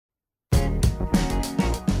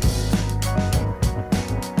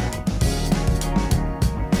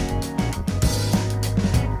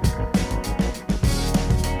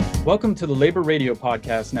Welcome to the Labor Radio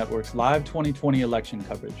Podcast Network's live 2020 election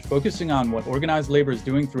coverage, focusing on what organized labor is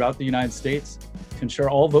doing throughout the United States to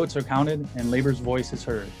ensure all votes are counted and labor's voice is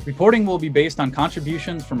heard. Reporting will be based on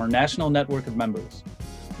contributions from our national network of members.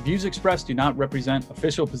 The views expressed do not represent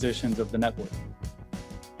official positions of the network.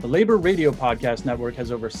 The Labor Radio Podcast Network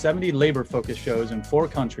has over 70 labor-focused shows in 4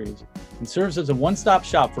 countries and serves as a one-stop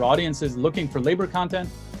shop for audiences looking for labor content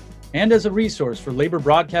and as a resource for labor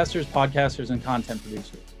broadcasters, podcasters, and content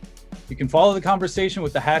producers. You can follow the conversation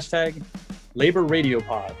with the hashtag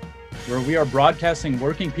LaborRadioPod, where we are broadcasting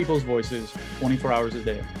working people's voices 24 hours a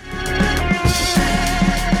day.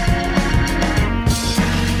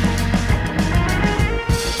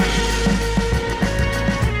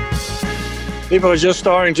 People are just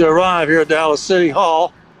starting to arrive here at Dallas City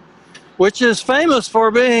Hall, which is famous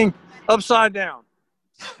for being upside down.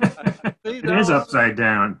 It is upside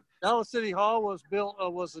down. Dallas City Hall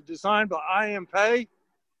was designed by I.M. Pei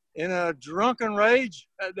in a drunken rage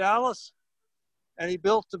at Dallas, and he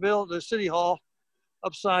built the City Hall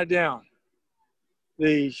upside down.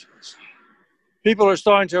 The people are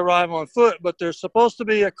starting to arrive on foot, but there's supposed to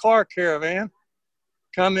be a car caravan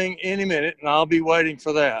coming any minute, and I'll be waiting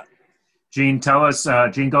for that. Gene,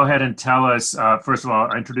 go ahead and tell us, first of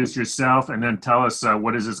all, introduce yourself, and then tell us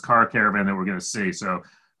what is this car caravan that we're going to see.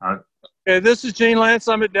 Okay, this is Gene Lance.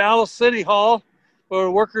 I'm at Dallas City Hall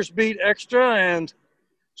for Workers Beat Extra and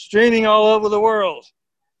streaming all over the world.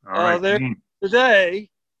 All right, there's today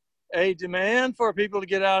a demand for people to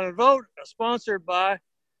get out and vote, sponsored by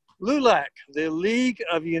LULAC, the League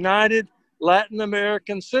of United Latin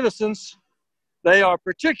American Citizens. They are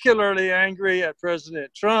particularly angry at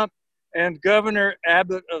President Trump and Governor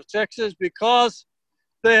Abbott of Texas because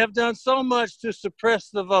they have done so much to suppress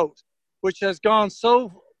the vote, which has gone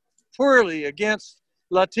so poorly against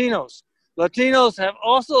Latinos. Latinos have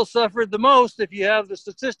also suffered the most if you have the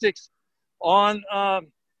statistics on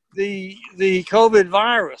the COVID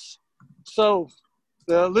virus. So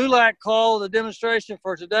the LULAC called a demonstration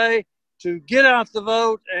for today to get out the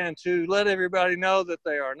vote and to let everybody know that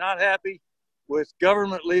they are not happy with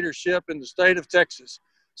government leadership in the state of Texas.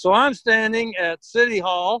 So I'm standing at City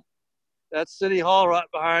Hall, that's City Hall right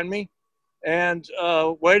behind me, and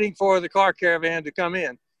waiting for the car caravan to come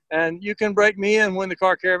in. And you can break me in when the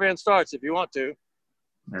car caravan starts if you want to.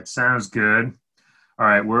 That sounds good. All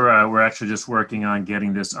right, we're actually just working on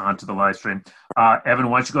getting this onto the live stream. Evan,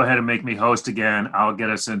 why don't you go ahead and make me host again? I'll get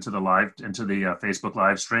us into the Facebook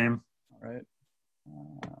live stream. All right.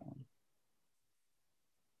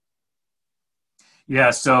 Yeah.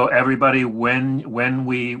 So everybody, when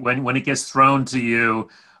it gets thrown to you,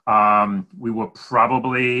 we will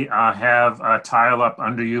probably have a tile up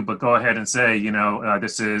under you, but go ahead and say,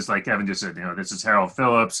 this is, like Evan just said, this is Harold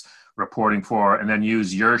Phillips reporting for, and then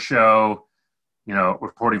use your show,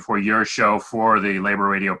 reporting for your show for the Labor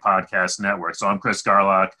Radio Podcast Network. So I'm Chris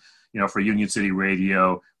Garlock, for Union City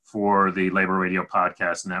Radio for the Labor Radio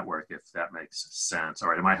Podcast Network, if that makes sense. All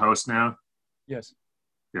right. Am I host now? Yes.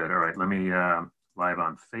 Good. All right. Let me live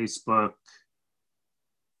on Facebook.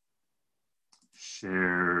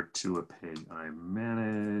 Share to a page I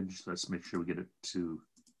manage. Let's make sure we get it to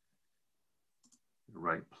the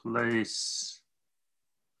right place.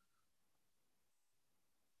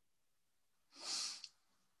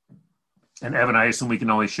 And Evan, I assume we can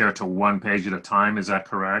only share to one page at a time. Is that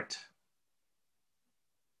correct?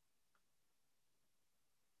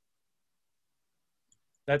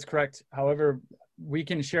 That's correct. However, we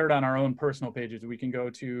can share it on our own personal pages. We can go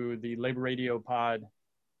to the Labor Radio Pod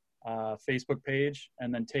Facebook page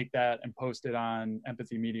and then take that and post it on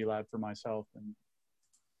Empathy Media Lab for myself. And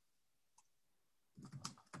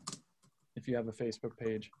if you have a Facebook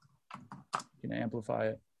page, you can amplify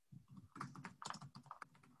it.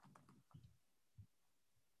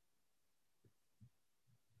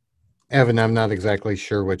 Evan, I'm not exactly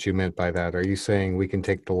sure what you meant by that. Are you saying we can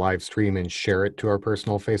take the live stream and share it to our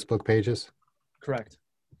personal Facebook pages? Correct.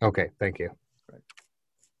 Okay, thank you. Correct.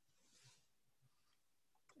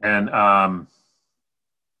 And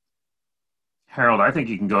Harold, I think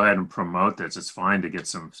you can go ahead and promote this. It's fine to get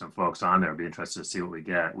some folks on there. I'd be interested to see what we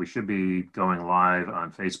get. We should be going live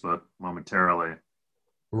on Facebook momentarily.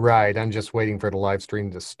 Right, I'm just waiting for the live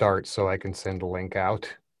stream to start so I can send a link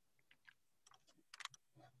out.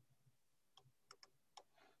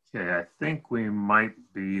 Okay, I think we might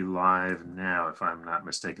be live now, if I'm not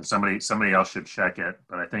mistaken. Somebody else should check it,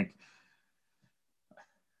 but I think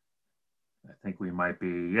we might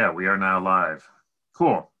be. Yeah, we are now live.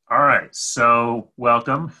 Cool. All right. So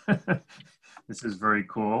welcome. This is very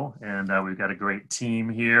cool, and we've got a great team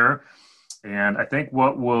here. And I think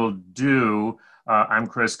what we'll do, I'm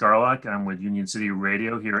Chris Garlock. I'm with Union City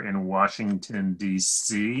Radio here in Washington,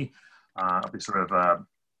 D.C. I'll be sort of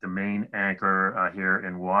the main anchor here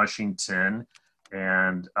in Washington.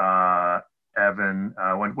 And Evan,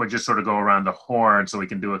 we'll just sort of go around the horn so we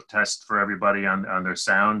can do a test for everybody on their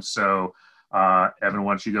sound. So Evan,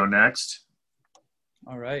 why don't you go next?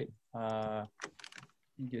 All right.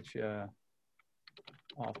 Get you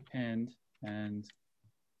off pinned. And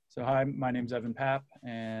so hi, my name's Evan Papp,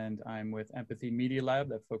 and I'm with Empathy Media Lab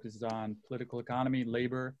that focuses on political economy,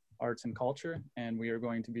 labor, arts, and culture. And we are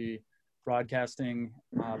going to be broadcasting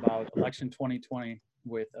about election 2020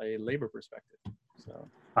 with a labor perspective. So.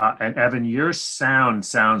 And Evan, your sound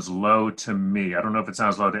sounds low to me. I don't know if it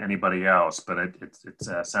sounds low to anybody else, but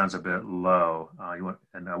it sounds a bit low.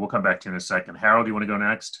 We'll come back to you in a second. Harold, do you want to go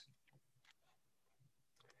next?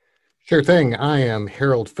 Sure thing. I am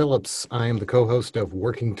Harold Phillips. I am the co-host of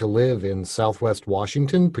Working to Live in Southwest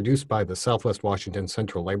Washington, produced by the Southwest Washington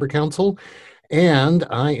Central Labor Council. And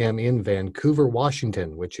I am in Vancouver,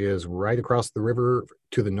 Washington, which is right across the river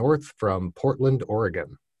to the north from Portland,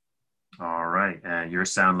 Oregon. All right. And your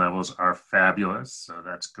sound levels are fabulous. So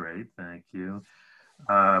that's great. Thank you.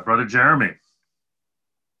 Brother Jeremy.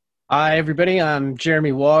 Hi, everybody. I'm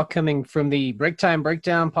Jeremy Waugh, coming from the Break Time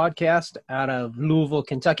Breakdown podcast out of Louisville,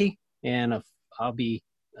 Kentucky. And I'll be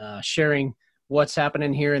sharing what's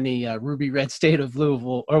happening here in the ruby red state of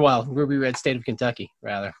Louisville, ruby red state of Kentucky,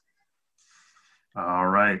 rather. All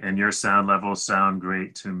right. And your sound levels sound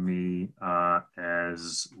great to me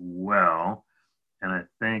as well. And I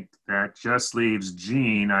think that just leaves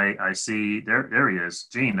Gene. I see, there he is.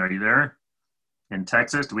 Gene, are you there? In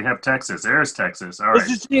Texas? Do we have Texas? There's Texas. All right.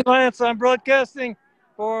 This is Gene Lance. I'm broadcasting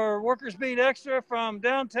for Workers Beat Extra from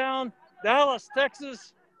downtown Dallas,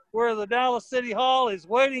 Texas, where the Dallas City Hall is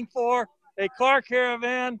waiting for a car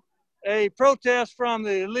caravan, a protest from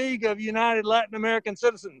the League of United Latin American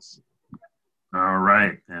Citizens. All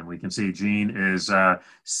right. And we can see Gene is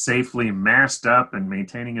safely masked up and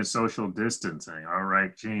maintaining his social distancing. All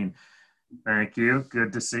right, Gene. Thank you.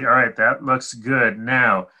 Good to see. All right. That looks good.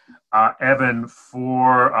 Now, Evan,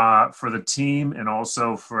 for the team and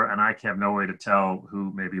also and I have no way to tell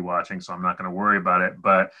who may be watching, so I'm not going to worry about it,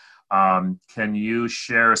 but can you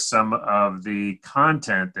share some of the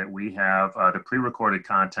content that we have, the pre-recorded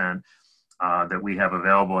content that we have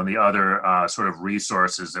available and the other sort of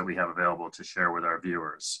resources that we have available to share with our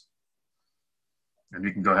viewers? And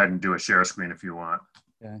you can go ahead and do a share screen if you want.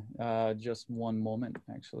 Yeah, just one moment,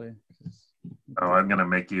 actually. Oh, I'm going to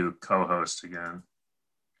make you co-host again.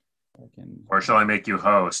 Or shall I make you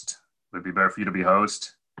host? Would it be better for you to be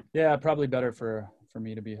host? Yeah, probably better for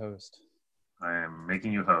me to be host. I am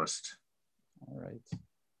making you host. All right.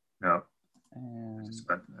 No. And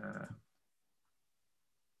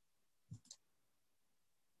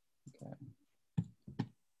okay.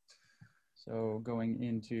 So going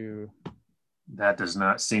into. That does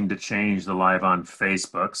not seem to change the live on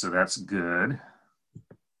Facebook, so that's good.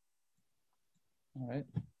 All right.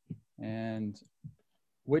 And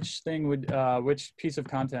which piece of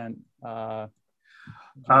content? Well,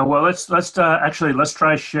 let's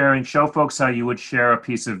try sharing. Show folks how you would share a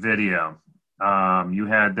piece of video. You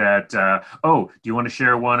had that. Do you want to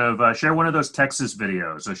share one of those Texas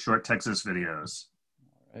videos, those short Texas videos?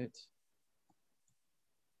 All right.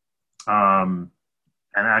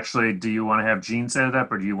 And actually, do you want to have Gene set it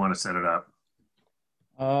up, or do you want to set it up?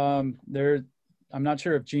 I'm not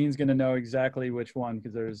sure if Gene's going to know exactly which one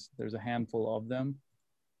because there's a handful of them.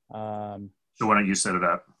 So why don't you set it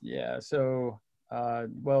up? Yeah. So,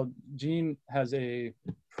 well, Gene has a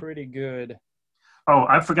pretty good. Oh,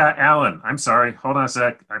 I forgot Alan. I'm sorry. Hold on a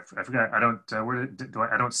sec. I forgot. I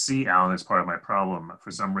don't see Alan as part of my problem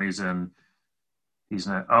for some reason. He's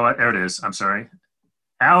not. Oh, there it is. I'm sorry,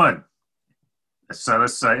 Alan. So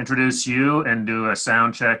let's introduce you and do a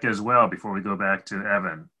sound check as well before we go back to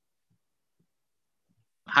Evan.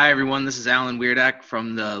 Hi, everyone. This is Alan Weirdak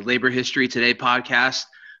from the Labor History Today podcast.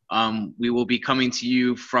 We will be coming to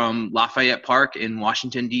you from Lafayette Park in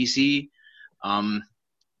Washington, D.C. Yeah.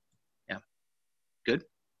 Good?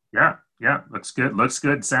 Yeah. Looks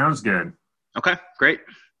good. Sounds good. Okay, great.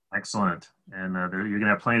 Excellent. And you're going to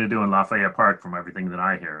have plenty to do in Lafayette Park from everything that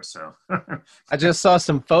I hear. So I just saw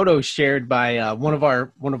some photos shared by one of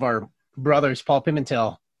our brothers, Paul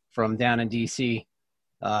Pimentel, from down in D.C.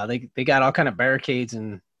 They got all kind of barricades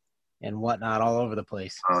and whatnot all over the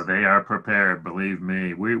place. Oh, they are prepared. Believe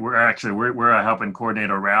me. We're helping coordinate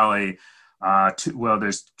a rally.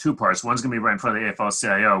 There's two parts. One's going to be right in front of the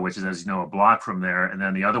AFL-CIO, which is, as you know, a block from there. And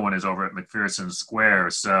then the other one is over at McPherson Square.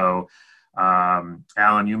 So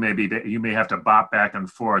Alan, you may have to bop back and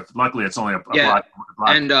forth. Luckily, it's only a yeah. block.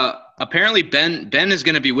 And apparently Ben is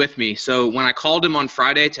going to be with me. So when I called him on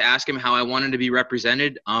Friday to ask him how I wanted to be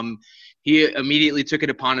represented, he immediately took it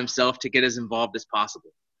upon himself to get as involved as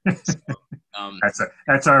possible. So,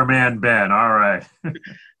 that's our man Ben. All right.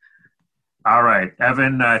 All right,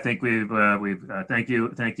 Evan. I think we've thank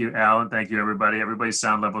you, Alan. Thank you, everybody. Everybody's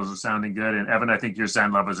sound levels are sounding good, and Evan, I think your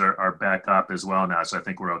sound levels are back up as well now. So I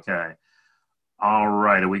think we're okay. All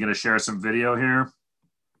right, are we going to share some video here?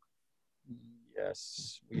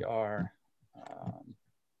 Yes, we are.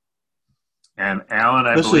 And Alan,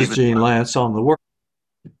 I this believe is Gene Lance on the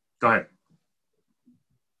Go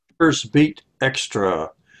Workers Beat Extra.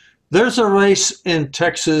 There's a race in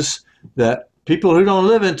Texas that people who don't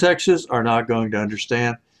live in Texas are not going to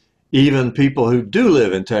understand. Even people who do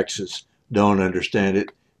live in Texas don't understand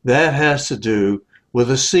it. That has to do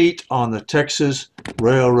with a seat on the Texas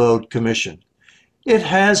Railroad Commission. It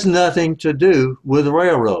has nothing to do with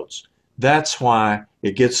railroads. That's why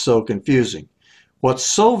it gets so confusing. What's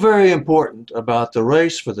so very important about the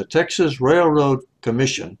race for the Texas Railroad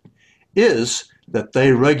Commission is that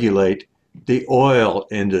they regulate the oil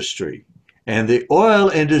industry. And the oil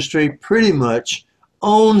industry pretty much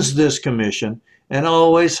owns this commission and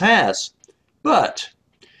always has. But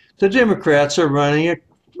the Democrats are running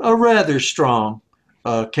a rather strong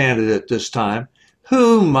candidate this time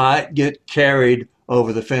who might get carried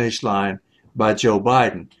over the finish line by Joe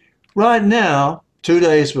Biden. Right now, 2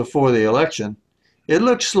 days before the election, it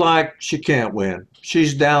looks like she can't win.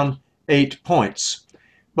 She's down 8 points.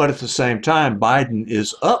 But at the same time, Biden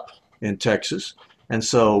is up in Texas, and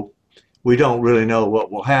so we don't really know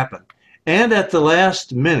what will happen. And at the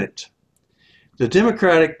last minute, the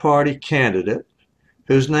Democratic Party candidate,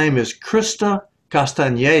 whose name is Krista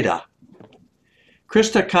Castañeda,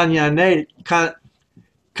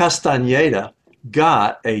 Castañeda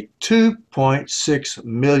got a $2.6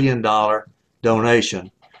 million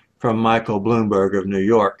donation from Michael Bloomberg of New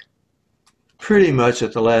York, pretty much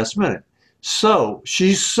at the last minute. So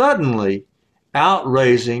she's suddenly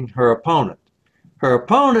outraising her opponent. Her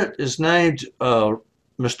opponent is named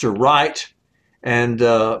Mr. Wright, and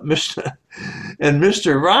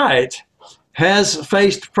Mr. Wright has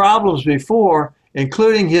faced problems before,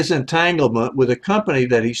 including his entanglement with a company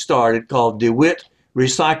that he started called DeWitt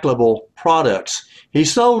Recyclable Products. He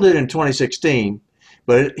sold it in 2016,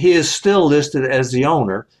 but he is still listed as the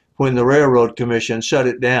owner when the Railroad Commission shut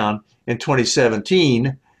it down in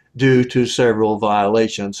 2017 due to several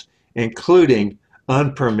violations, including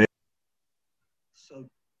unpermitted. So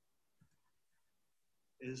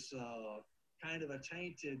is kind of a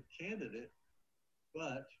tainted candidate,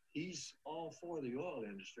 but he's all for the oil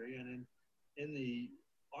industry. And in the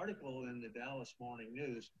article in the Dallas Morning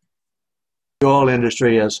News, the oil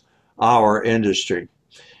industry as our industry.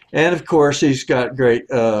 And of course, he's got great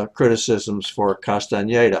criticisms for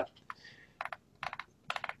Castañeda.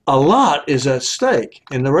 A lot is at stake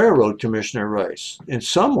in the railroad commissioner race. In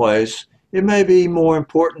some ways, it may be more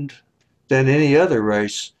important than any other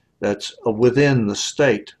race that's within the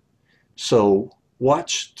state. So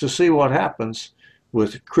watch to see what happens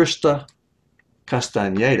with Krista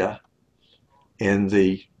Castañeda in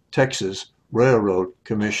the Texas Railroad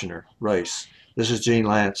Commissioner race. This is Gene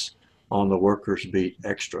Lance on the Workers Beat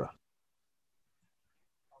Extra.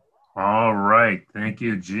 All right. Thank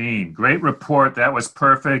you, Gene. Great report. That was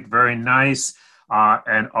perfect. Very nice.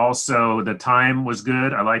 And also the time was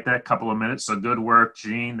good. I like that couple of minutes. So good work,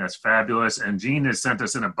 Gene. That's fabulous. And Gene has sent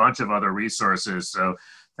us in a bunch of other resources. So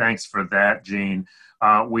thanks for that, Gene.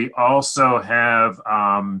 We also have,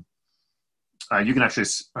 you can actually,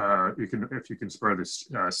 if you can share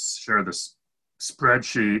this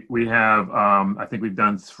spreadsheet. We have, I think we've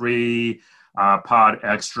done 3 pod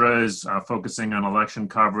extras focusing on election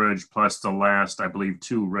coverage, plus the last, I believe,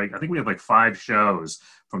 2. I think we have like 5 shows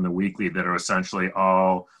from the weekly that are essentially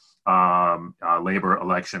all labor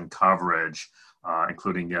election coverage,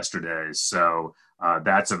 including yesterday's. So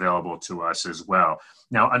that's available to us as well.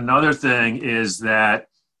 Now, another thing is that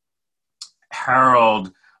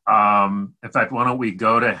Harold, in fact, why don't we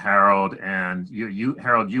go to Harold, and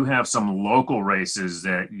Harold, you have some local races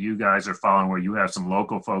that you guys are following where you have some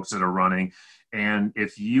local folks that are running. And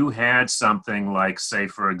if you had something like, say,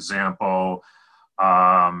 for example,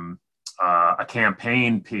 a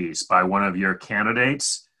campaign piece by one of your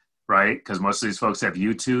candidates, right? Because most of these folks have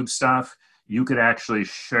YouTube stuff. You could actually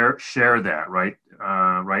share that, right?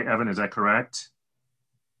 Right, Evan, is that correct?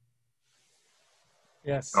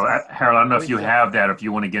 Yes. So, Harold, I don't know if you have that, if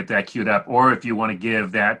you want to get that queued up, or if you want to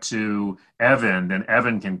give that to Evan, then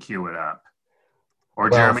Evan can queue it up. Or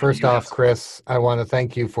Well, Jeremy, first you have off, Chris, I want to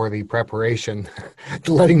thank you for the preparation,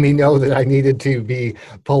 letting me know that I needed to be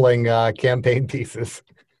pulling campaign pieces.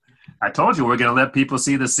 I told you we're going to let people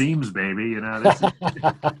see the seams, baby. You know, this is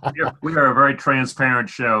we are a very transparent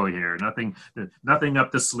show here. Nothing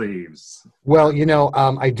up the sleeves. Well,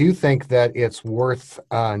 I do think that it's worth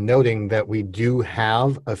noting that we do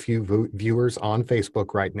have a few viewers on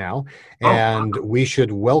Facebook right now, and we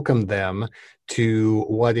should welcome them to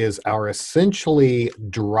what is our essentially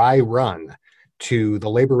dry run to the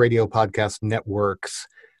Labor Radio Podcast Network's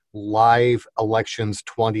live elections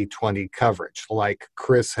 2020 coverage. Like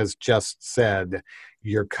Chris has just said,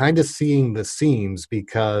 you're kind of seeing the seams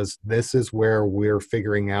because this is where we're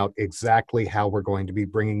figuring out exactly how we're going to be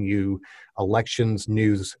bringing you elections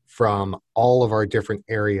news from all of our different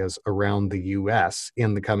areas around the U.S.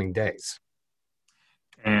 in the coming days.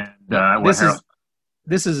 And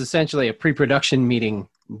this is essentially a pre-production meeting,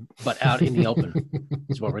 but out in the open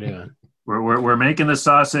is what we're doing. We're making the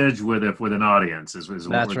sausage with an audience.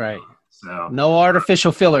 That's right. Doing. So no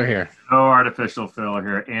artificial filler here. No artificial filler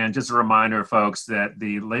here. And just a reminder, folks, that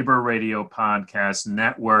the Labor Radio Podcast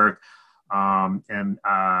Network, and Evan,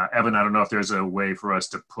 I don't know if there's a way for us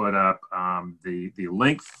to put up the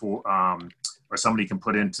link for, or somebody can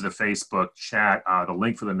put into the Facebook chat the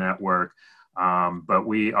link for the network. But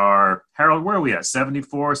we are, Harold, where are we at?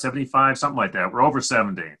 74, 75, something like that. We're over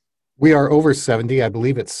 70. We are over 70. I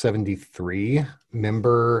believe it's 73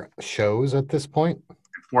 member shows at this point.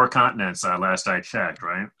 4 continents, last I checked,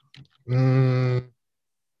 right?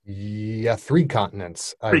 Yeah, 3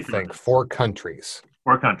 continents, I think. 4 countries.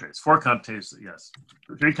 4 countries. 4 countries, yes.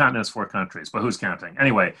 3 continents, 4 countries, but who's counting?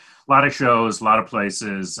 Anyway, a lot of shows, a lot of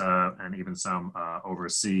places, and even some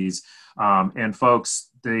overseas. And folks,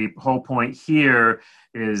 the whole point here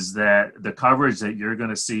is that the coverage that you're going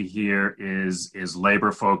to see here is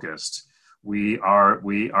labor focused. We are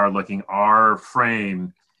looking, our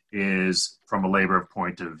frame is from a labor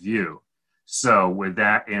point of view. So with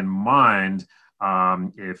that in mind,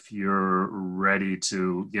 if you're ready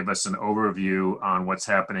to give us an overview on what's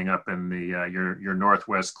happening up in the your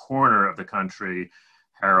northwest corner of the country,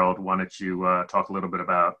 Harold, why don't you talk a little bit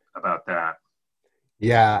about that?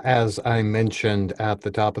 Yeah, as I mentioned at the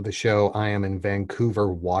top of the show, I am in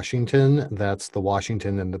Vancouver, Washington. That's the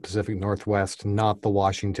Washington in the Pacific Northwest, not the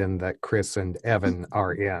Washington that Chris and Evan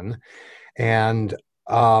are in. And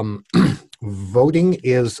voting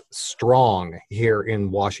is strong here in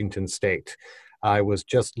Washington State. I was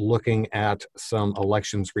just looking at some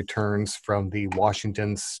elections returns from the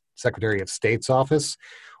Washington Secretary of State's office.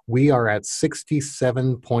 We are at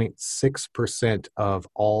 67.6% of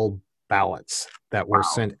all ballots that were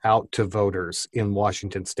sent out to voters in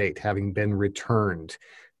Washington State having been returned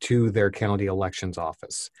to their county elections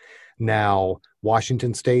office. Now,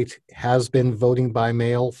 Washington State has been voting by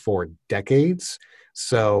mail for decades,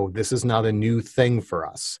 so this is not a new thing for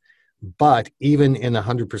us. But even in a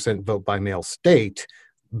 100% vote by mail state,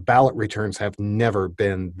 ballot returns have never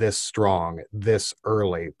been this strong, this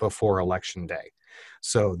early before Election Day.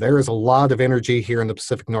 So there is a lot of energy here in the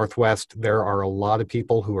Pacific Northwest. There are a lot of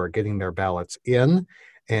people who are getting their ballots in,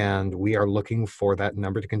 and we are looking for that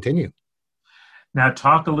number to continue. Now,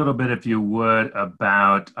 talk a little bit, if you would,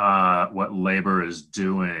 about what labor is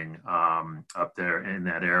doing up there in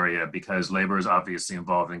that area, because labor is obviously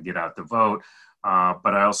involved in Get Out the Vote.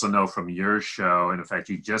 But I also know from your show, and in fact,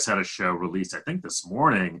 you just had a show released, I think this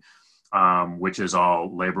morning, which is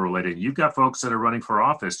all labor related. You've got folks that are running for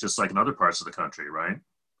office, just like in other parts of the country, right?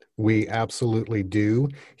 We absolutely do.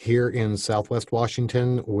 Here in Southwest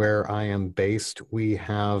Washington, where I am based, we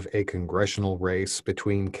have a congressional race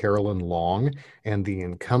between Carolyn Long and the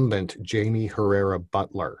incumbent Jamie Herrera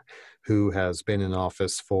Butler, who has been in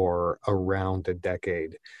office for around a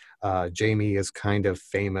decade. Jamie is kind of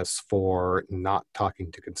famous for not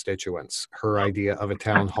talking to constituents. Her idea of a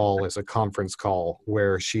town hall is a conference call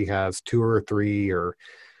where she has 2 or 3 or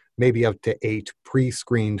maybe up to 8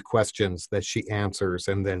 pre-screened questions that she answers,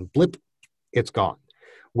 and then blip, it's gone.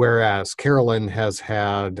 Whereas Carolyn has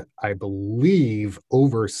had, I believe,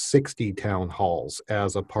 over 60 town halls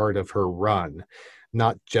as a part of her run,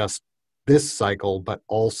 not just this cycle, but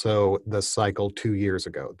also the cycle 2 years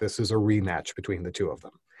ago. This is a rematch between the two of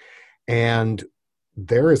them. And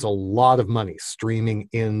there is a lot of money streaming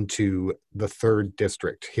into the 3rd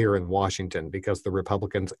district here in Washington because the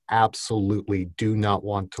Republicans absolutely do not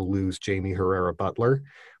want to lose Jamie Herrera Butler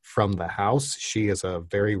from the House. She is a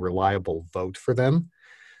very reliable vote for them.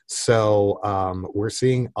 So we're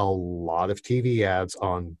seeing a lot of TV ads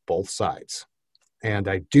on both sides. And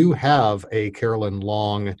I do have a Carolyn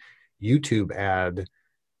Long YouTube ad.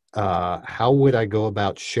 How would I go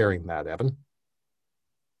about sharing that, Evan?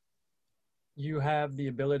 you have the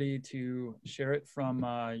ability to share it from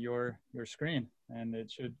your screen, and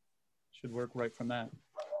it should work right from that.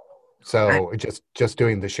 So just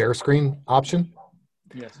doing the share screen option.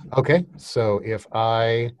 Yes. Okay. So if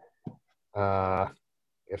I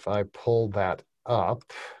pull that up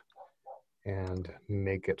and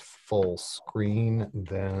make it full screen,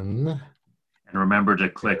 then. And remember to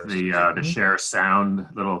click the screen. share sound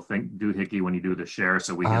little thing doohickey when you do the share,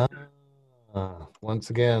 so we can. Once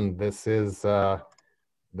again, this is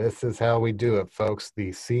how we do it, folks.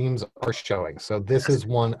 The seams are showing. So this is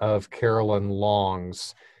one of Carolyn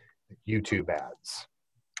Long's YouTube ads,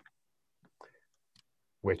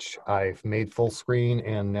 which I've made full screen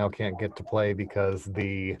and now can't get to play because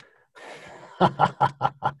the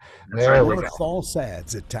there we go. False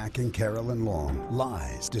ads attacking Carolyn Long.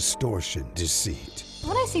 Lies, distortion, deceit.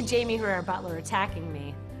 When I see Jamie Herrera Butler attacking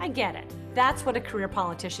me, I get it. That's what a career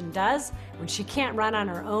politician does when she can't run on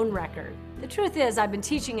her own record. The truth is, I've been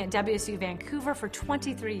teaching at WSU Vancouver for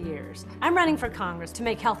 23 years. I'm running for Congress to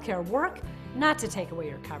make healthcare work, not to take away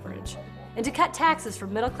your coverage, and to cut taxes for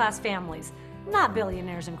middle-class families, not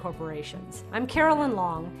billionaires and corporations. I'm Carolyn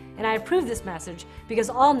Long, and I approve this message because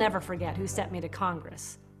I'll never forget who sent me to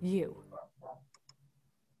Congress. You.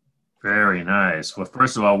 Very nice. Well,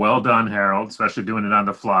 first of all, well done, Harold, especially doing it on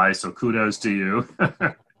the fly, so kudos to you.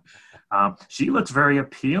 She looks very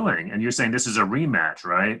appealing, and you're saying this is a rematch,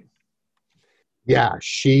 right? Yeah,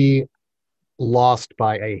 she lost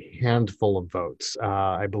by a handful of votes.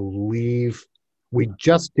 I believe we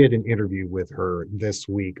just did an interview with her this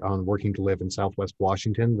week on Working to Live in Southwest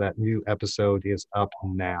Washington. That new episode is up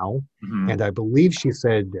now. Mm-hmm. And I believe she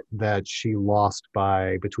said that she lost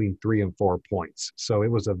by between 3 and 4 points. So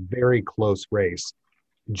it was a very close race.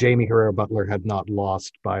 Jamie Herrera Butler had not won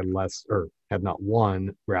by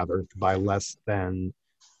less than,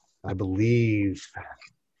 I believe,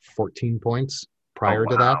 14 points prior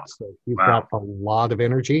to that. So she's got a lot of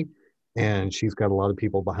energy, and she's got a lot of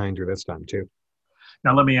people behind her this time too.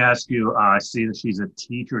 Now, let me ask you, I see that she's a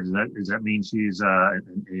teacher. Does that mean she's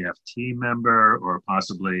an AFT member or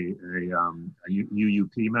possibly a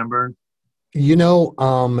UUP member? You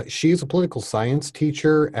know, she's a political science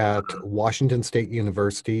teacher at Washington State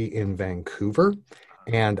University in Vancouver,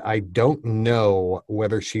 and I don't know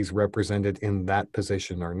whether she's represented in that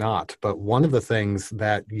position or not. But one of the things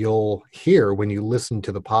that you'll hear when you listen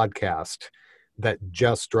to the podcast that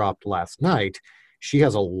just dropped last night, she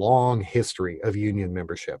has a long history of union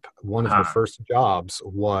membership. One of her first jobs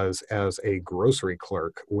was as a grocery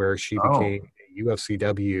clerk, where she became a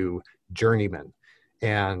UFCW journeyman.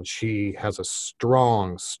 And she has a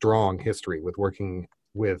strong, strong history with working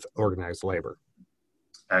with organized labor.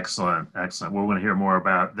 Excellent, excellent. We're going to hear more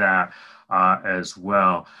about that as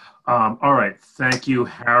well. All right, thank you,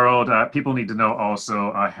 Harold. People need to know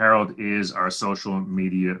also, Harold is our social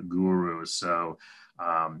media guru. So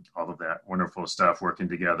all of that wonderful stuff, working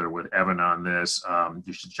together with Evan on this.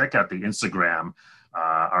 You should check out the Instagram,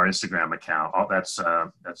 our Instagram account. That's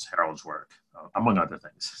Harold's work, among other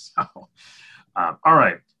things. So, all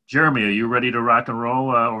right, Jeremy, are you ready to rock and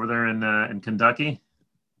roll over there in Kentucky?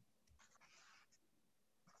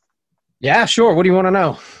 Yeah, sure. What do you want to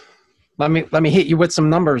know? Let me hit you with some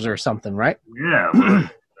numbers or something, right? Yeah.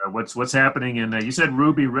 What's happening in you said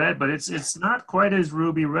ruby red, but it's not quite as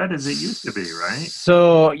ruby red as it used to be, right?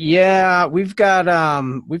 So yeah, we've got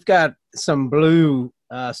some blue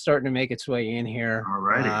starting to make its way in here.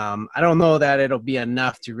 Alrighty. I don't know that it'll be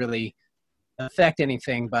enough to really affect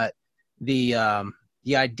anything, but the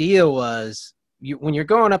idea was when you're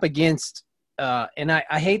going up against and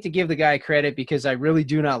I hate to give the guy credit because I really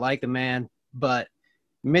do not like the man, but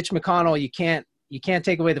Mitch McConnell, you can't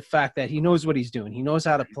take away the fact that he knows what he's doing. He knows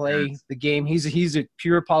how to play the game. He's a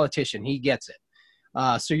pure politician. He gets it.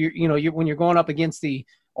 So when you're going up against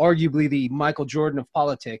arguably the Michael Jordan of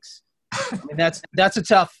politics, I mean, that's a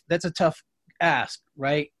tough ask,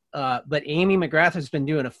 right? But Amy McGrath has been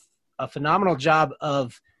doing a phenomenal job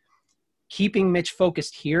of keeping Mitch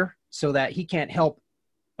focused here so that he can't help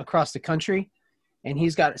across the country. And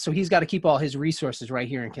he's got to keep all his resources right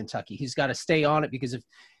here in Kentucky. He's got to stay on it because if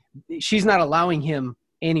she's not allowing him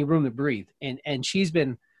any room to breathe. And she's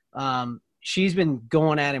been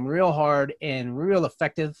going at him real hard and real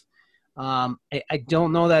effective. I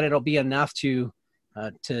don't know that it'll be enough to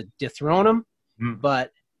dethrone him,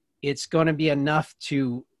 but it's going to be enough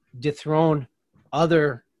to dethrone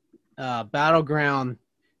other battleground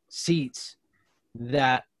seats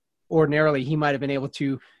that ordinarily he might have been able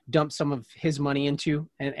to dump some of his money into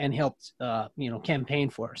and helped campaign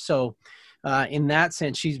for. So in that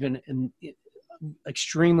sense, she's been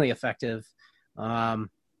extremely effective.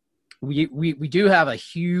 We do have a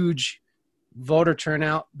huge voter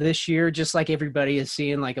turnout this year, just like everybody is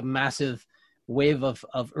seeing like a massive wave of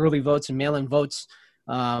early votes and mail-in votes.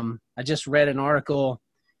 I just read an article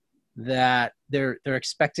that they're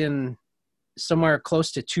expecting somewhere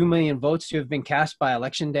close to 2 million votes to have been cast by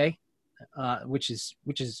Election Day, which is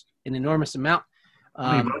an enormous amount.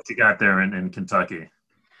 How many votes you got there in Kentucky?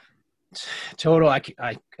 Total, I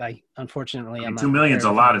unfortunately, 2 million's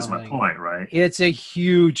a lot, is my point, right? It's a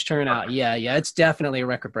huge turnout. Okay. Yeah, it's definitely a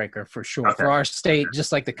record breaker for sure. Okay. For our state,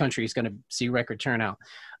 just like the country is going to see record turnout.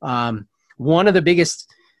 One of the biggest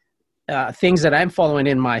things that I'm following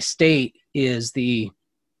in my state is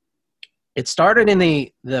it started in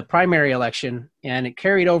the primary election and it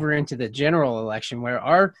carried over into the general election,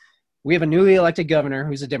 where we have a newly elected governor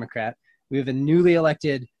who's a Democrat. We have a newly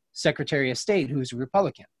elected Secretary of State who's a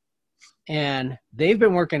Republican. And they've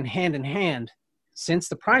been working hand in hand since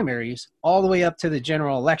the primaries all the way up to the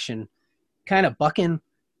general election, kind of bucking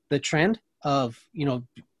the trend of,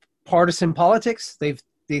 partisan politics.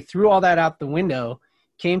 They threw all that out the window,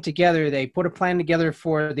 came together, they put a plan together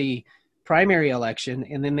for the primary election,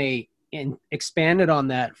 and then they expanded on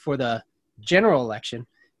that for the general election.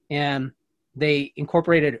 And they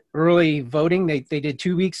incorporated early voting. They did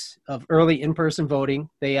 2 weeks of early in-person voting.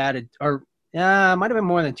 They added, might have been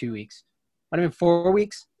more than 2 weeks. Might have been 4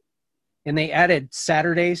 weeks. And they added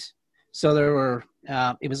Saturdays. So there were,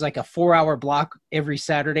 it was like a 4-hour block every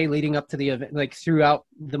Saturday leading up to the event, like throughout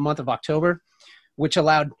the month of October, which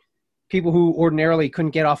allowed people who ordinarily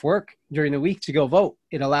couldn't get off work during the week to go vote.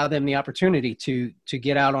 It allowed them the opportunity to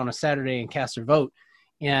get out on a Saturday and cast their vote.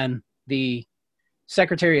 And the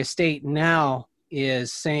Secretary of State now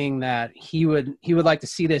is saying that he would like to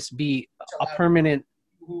see this be a permanent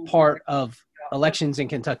part of elections in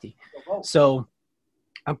Kentucky. So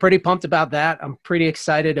I'm pretty pumped about that. I'm pretty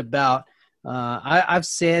excited about, I've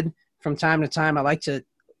said from time to time, I like to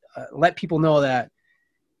let people know that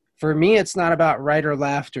for me, it's not about right or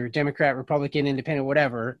left or Democrat, Republican, Independent,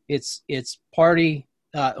 whatever. It's party,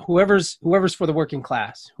 whoever's for the working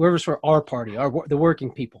class, whoever's for our party, the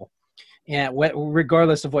working people, and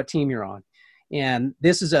regardless of what team you're on. And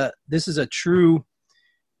this is a true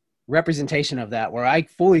representation of that, where I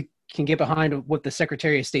fully can get behind what the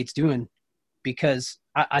Secretary of State's doing, because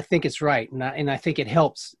I think it's right. And I think it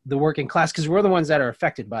helps the working class, because we're the ones that are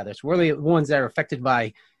affected by this. We're the ones that are affected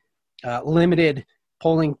by limited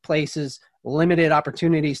polling places, limited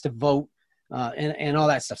opportunities to vote, and all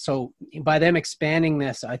that stuff. So by them expanding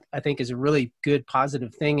this, I think is a really good,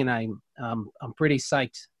 positive thing. And I'm pretty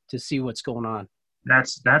psyched to see what's going on.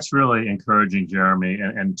 That's really encouraging, Jeremy.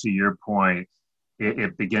 And to your point,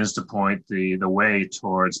 it begins to point the way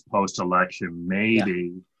towards post-election,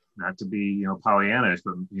 maybe, not to be, Pollyannish,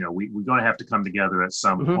 but, we're going to have to come together at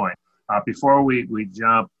some point. Before we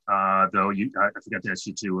jump, though, I forgot to ask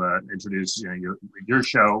you to introduce your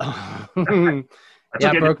show.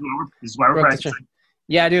 Yeah, this is why we're practicing.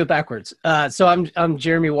 Yeah, I do it backwards. So I'm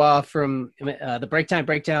Jeremy Waugh from the Breaktime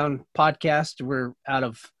Breakdown podcast. We're out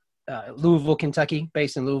of Louisville, Kentucky,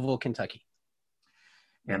 based in Louisville, Kentucky.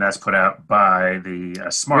 And that's put out by the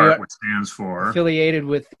SMART, which stands for? Affiliated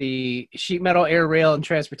with the Sheet Metal, Air, Rail, and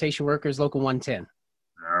Transportation Workers, Local 110.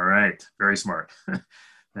 All right. Very smart.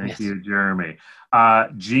 Thank you, Jeremy.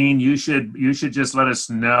 Gene, you should just let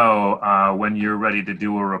us know when you're ready to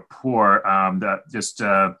do a report. I'm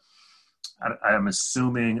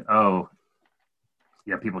assuming,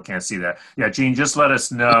 people can't see that. Yeah, Gene, just let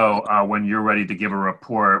us know when you're ready to give a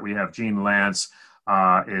report. We have Gene Lance.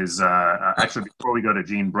 Actually, before we go to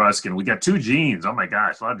Gene Bruskin, we got two Genes. Oh my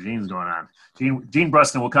gosh, a lot of Genes going on. Gene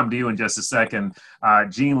Bruskin will come to you in just a second.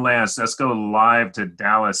 Gene Lance, let's go live to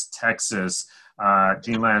Dallas, Texas.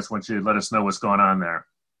 Gene Lance, why don't you let us know what's going on there?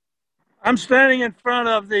 I'm standing in front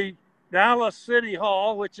of the Dallas City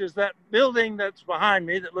Hall, which is that building that's behind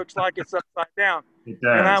me that looks like it's upside down. It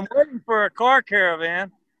does. And I'm waiting for a car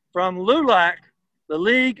caravan from LULAC, the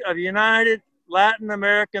League of United Latin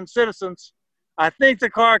American Citizens. I think the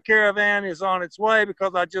car caravan is on its way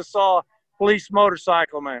because I just saw a police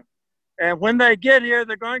motorcycle man. And when they get here,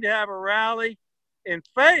 they're going to have a rally in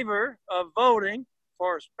favor of voting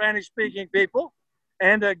for Spanish-speaking people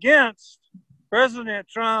and against President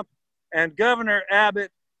Trump and Governor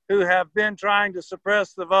Abbott, who have been trying to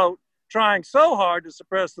suppress the vote, trying so hard to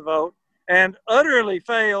suppress the vote, and utterly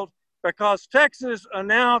failed because Texas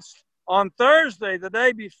announced on Thursday, the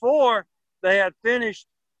day before they had finished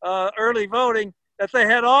early voting, that they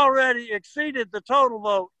had already exceeded the total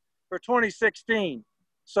vote for 2016.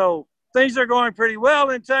 So things are going pretty well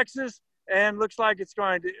in Texas, and looks like it's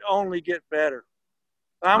going to only get better.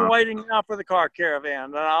 I'm waiting now for the car caravan,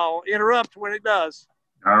 and I'll interrupt when it does.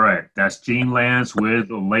 All right. That's Gene Lance with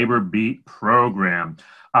the Labor Beat program.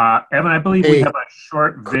 Evan, I believe we Hey, have a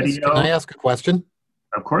short Chris, video. can I ask a question?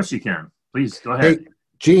 Of course you can. Please go ahead. Hey,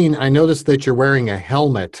 Gene, I noticed that you're wearing a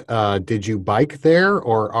helmet. Did you bike there,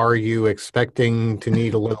 or are you expecting to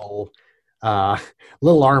need a little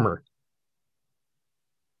armor?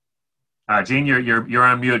 Gene, you're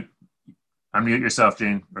on mute. Unmute yourself,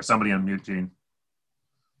 Gene, or somebody unmute Gene.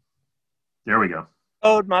 There we go.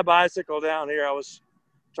 Rode my bicycle down here. I was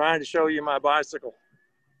trying to show you my bicycle.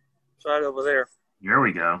 It's right over there. Here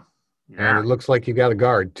we go. And Yeah. it looks like you got a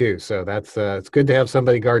guard too, so that's it's good to have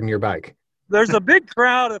somebody guarding your bike. There's a big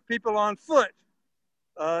crowd of people on foot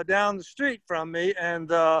down the street from me,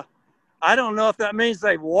 and I don't know if that means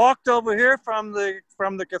they walked over here from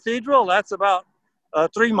the cathedral. That's about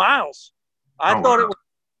 3 miles. I thought it was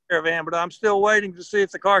a caravan, but I'm still waiting to see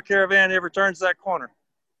if the car caravan ever turns that corner.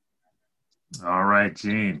 All right,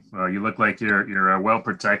 Gene. Well, you look like you're well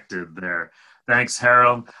protected there. Thanks,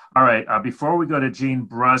 Harold. All right, before we go to Gene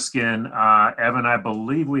Bruskin, Evan, I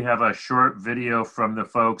believe we have a short video from the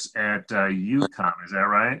folks at UCOM. Is that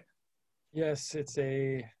right? Yes, it's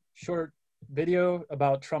a short video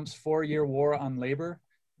about Trump's 4-year war on labor,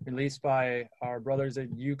 released by our brothers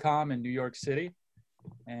at UCOM in New York City.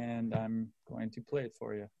 And I'm going to play it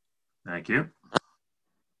for you. Thank you.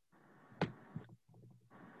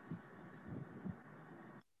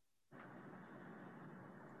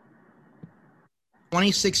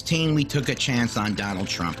 2016, we took a chance on Donald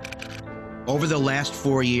Trump. Over the last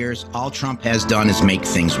 4 years, all Trump has done is make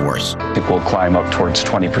things worse. It will climb up towards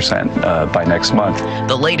 20% by next month.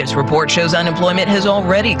 The latest report shows unemployment has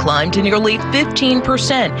already climbed to nearly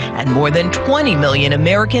 15%, and more than 20 million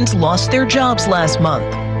Americans lost their jobs last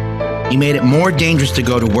month. He made it more dangerous to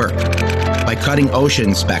go to work by cutting OSHA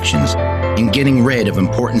inspections and getting rid of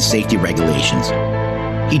important safety regulations.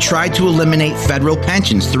 He tried to eliminate federal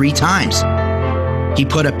pensions 3 times. He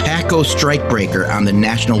put a PATCO strikebreaker on the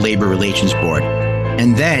National Labor Relations Board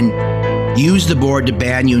and then used the board to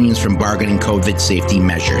ban unions from bargaining COVID safety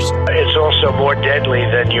measures. It's also more deadly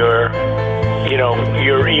than your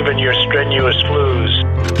strenuous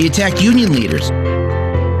flus. He attacked union leaders.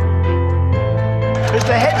 Because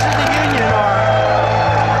the heads of the union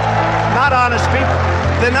are not honest people.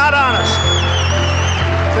 They're not honest.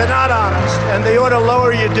 They're not honest, and they ought to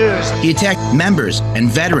lower your dues. He attacked members and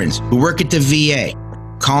veterans who work at the VA,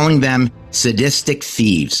 calling them sadistic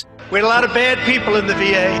thieves. We had a lot of bad people in the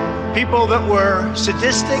VA, people that were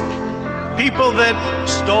sadistic, people that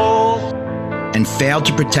stole. And failed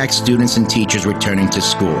to protect students and teachers returning to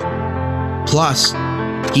school. Plus,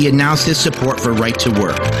 he announced his support for right to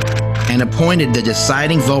work and appointed the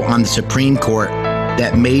deciding vote on the Supreme Court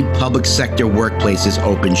that made public sector workplaces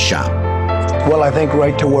open shop. Well, I think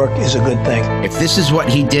right to work is a good thing. If this is what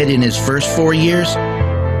he did in his first 4 years,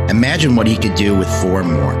 imagine what he could do with 4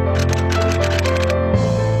 more.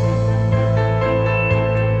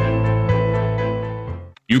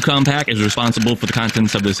 UCOM PAC is responsible for the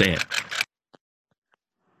contents of this ad.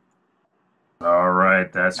 All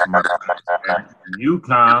right, that's from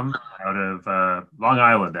UCOM out of Long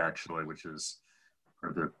Island, actually, which is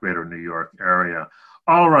for the greater New York area.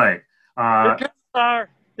 All right.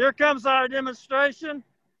 Here comes our demonstration.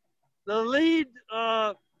 The lead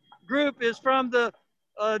group is from the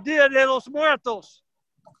Dia de los Muertos,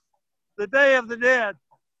 the Day of the Dead.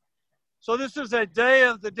 So this is a Day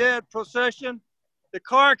of the Dead procession. The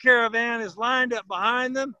car caravan is lined up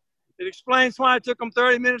behind them. It explains why it took them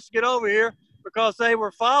 30 minutes to get over here, because they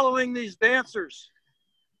were following these dancers.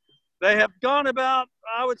 They have gone about,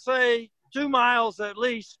 I would say, 2 miles at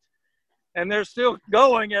least, and they're still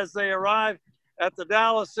going as they arrive at the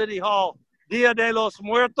Dallas City Hall. Dia de los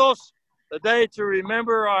Muertos, the day to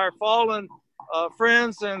remember our fallen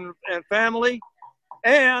friends and family,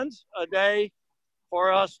 and a day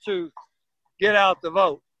for us to get out the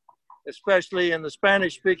vote, especially in the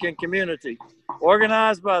Spanish-speaking community.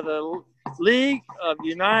 Organized by the League of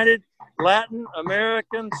United Latin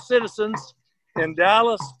American Citizens in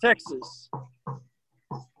Dallas, Texas.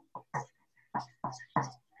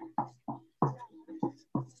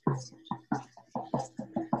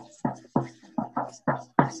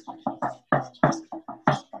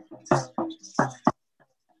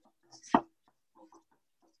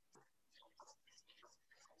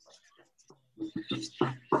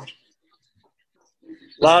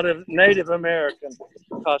 A lot of Native American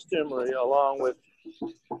costumery along with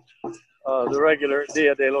the regular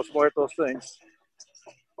Dia de los Muertos things.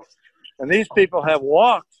 And these people have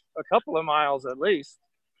walked a couple of miles at least.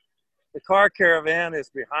 The car caravan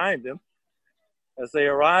is behind them as they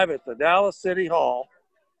arrive at the Dallas City Hall,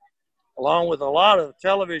 along with a lot of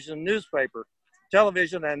television newspaper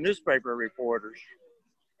television and newspaper reporters.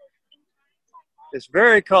 It's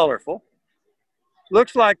very colorful.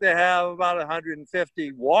 Looks like they have about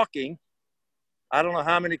 150 walking. I don't know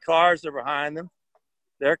how many cars are behind them.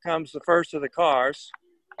 There comes the first of the cars.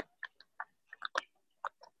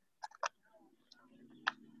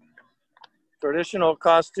 Traditional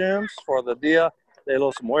costumes for the Dia de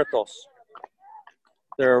los Muertos.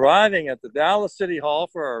 They're arriving at the Dallas City Hall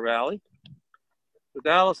for a rally. The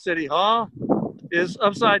Dallas City Hall is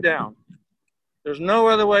upside down. There's no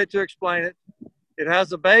other way to explain it. It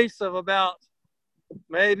has a base of about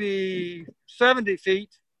maybe 70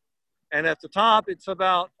 feet, and at the top it's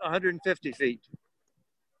about 150 feet.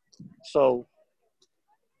 So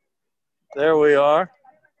there we are.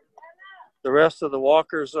 The rest of the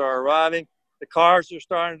walkers are arriving. The cars are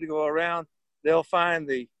starting to go around. They'll find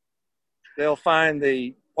the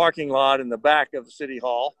parking lot in the back of the City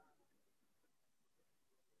Hall.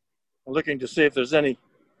 I'm looking to see if there's any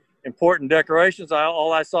important decorations.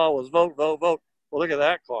 All I saw was vote, vote, vote. Well, look at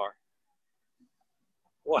that car.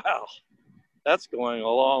 Wow, that's going a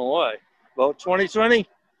long way. Vote 2020,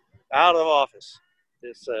 out of office,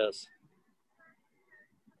 it says.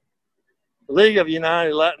 The League of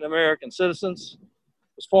United Latin American Citizens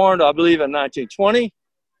was formed, I believe, in 1920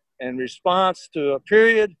 in response to a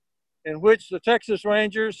period in which the Texas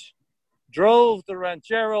Rangers drove the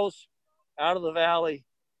rancheros out of the valley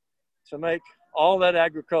to make all that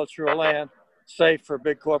agricultural land safe for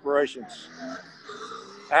big corporations.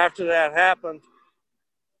 After that happened,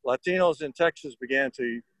 Latinos in Texas began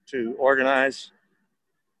to organize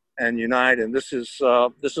and unite, and this is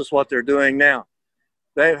what they're doing now.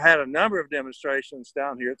 They've had a number of demonstrations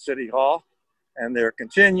down here at City Hall, and they're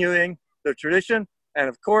continuing the tradition. And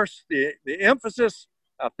of course, the emphasis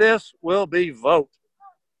of this will be vote.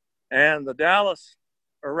 And the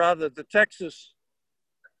Texas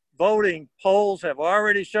voting polls have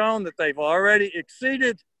already shown that they've already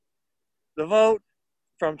exceeded the vote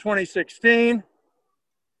from 2016.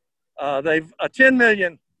 10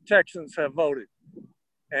 million Texans have voted.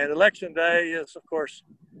 And Election Day is, of course,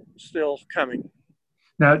 still coming.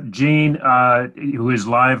 Now, Gene, who is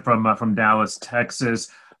live from Dallas, Texas,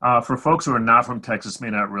 for folks who are not from Texas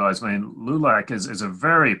may not realize, I mean, LULAC is a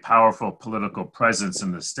very powerful political presence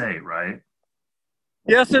in the state, right?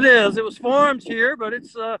 Yes, it is. It was formed here, but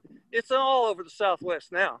it's all over the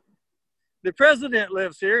Southwest now. The president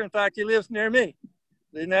lives here. In fact, he lives near me,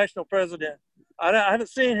 the national president. I haven't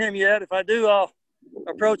seen him yet. If I do, I'll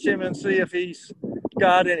approach him and see if he's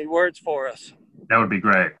got any words for us. That would be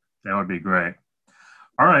great. That would be great.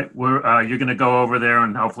 All right, you're going to go over there,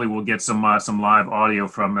 and hopefully we'll get some live audio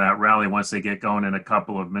from that rally once they get going in a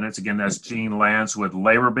couple of minutes. Again, that's Gene Lantz with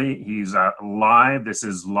Labor-Beat. He's live. This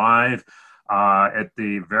is live at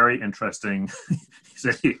the very interesting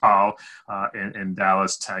City Hall in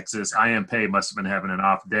Dallas, Texas. IMPay must have been having an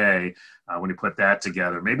off day when he put that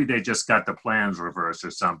together. Maybe they just got the plans reversed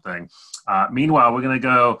or something. Meanwhile, we're going to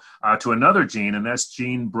go to another Gene, and that's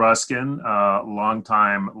Gene Bruskin,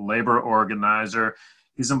 longtime labor organizer.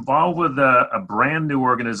 He's involved with a brand new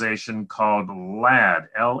organization called LADD,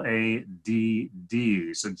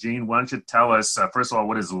 L-A-D-D. So, Gene, why don't you tell us, first of all,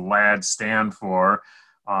 what does LADD stand for,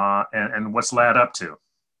 and what's LADD up to?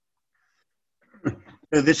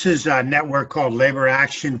 So this is a network called Labor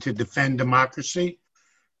Action to Defend Democracy.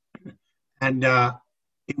 And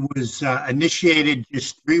it was initiated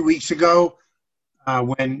just 3 weeks ago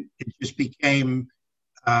when it just became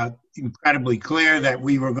incredibly clear that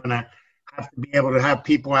we were going to have to be able to have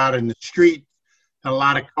people out in the street. A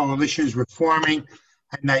lot of coalitions were forming,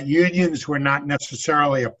 and that unions were not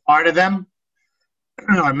necessarily a part of them.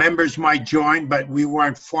 Our members might join, but we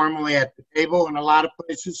weren't formally at the table in a lot of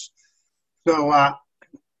places. So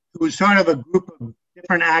it was sort of a group of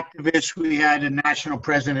different activists. We had a national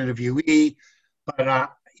president of UE, but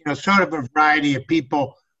sort of a variety of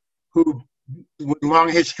people who, with long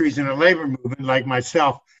histories in the labor movement, like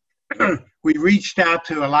myself. We reached out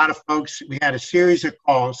to a lot of folks. We had a series of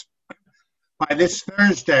calls. By this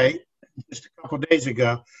Thursday, just a couple of days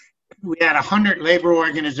ago, we had 100 labor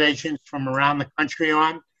organizations from around the country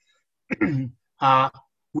on.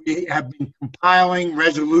 We have been compiling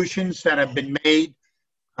resolutions that have been made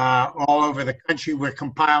all over the country. We're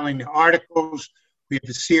compiling the articles. We have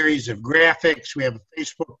a series of graphics. We have a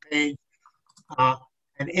Facebook page.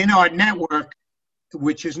 And in our network,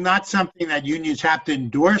 which is not something that unions have to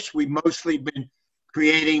endorse, we've mostly been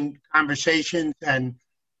creating conversations and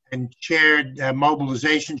shared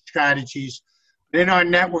mobilization strategies. But in our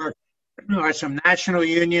network, there are some national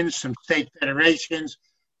unions, some state federations,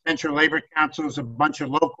 central labor councils, a bunch of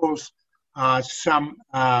locals, some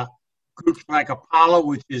groups like Apollo,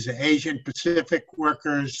 which is Asian Pacific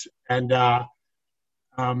Workers, and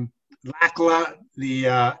LACLA, the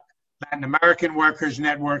Latin American Workers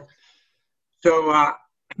Network. So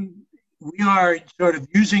we are sort of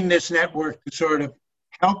using this network to sort of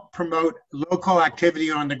help promote local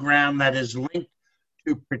activity on the ground that is linked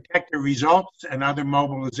to Protector Results and other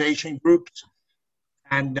mobilization groups.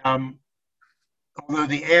 And although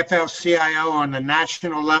the AFL-CIO on the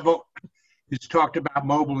national level has talked about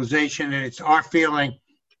mobilization, and it's our feeling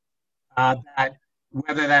that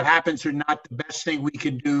whether that happens or not, the best thing we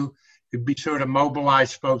can do would be sort of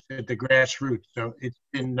mobilize folks at the grassroots. So it's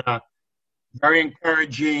been very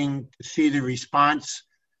encouraging to see the response,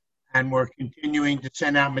 and we're continuing to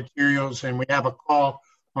send out materials, and we have a call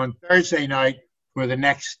on Thursday night for the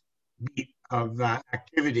next beat of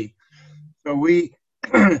activity. So we,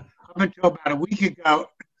 up until about a week ago,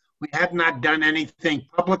 we have not done anything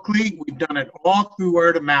publicly. We've done it all through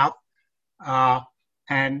word of mouth,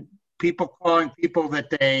 and people calling people that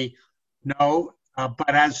they know.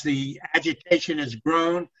 But as the agitation has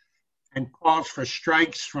grown and calls for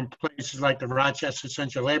strikes from places like the Rochester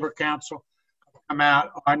Central Labor Council come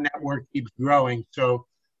out, our network keeps growing. So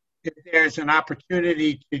if there's an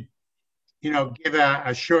opportunity to, give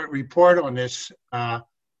a short report on this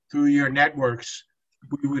through your networks,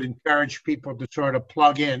 we would encourage people to sort of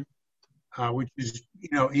plug in, which is,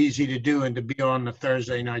 easy to do, and to be on the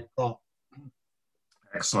Thursday night call.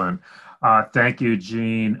 Excellent. Thank you,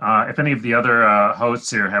 Gene. If any of the other hosts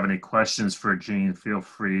here have any questions for Gene, feel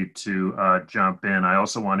free to jump in. I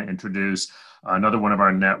also want to introduce another one of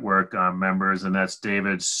our network members, and that's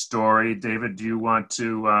David Story. David, do you want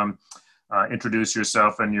to introduce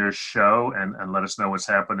yourself and your show and let us know what's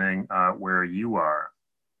happening where you are?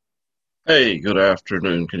 Hey, good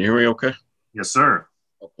afternoon. Can you hear me okay? Yes, sir.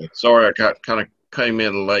 Okay. Sorry, I kind of came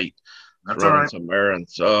in late. That's all right. Some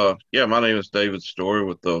errands. Yeah, my name is David Story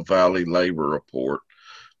with the Valley Labor Report.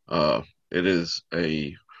 It is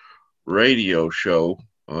a radio show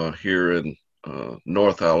here in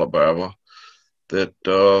North Alabama that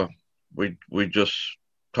we just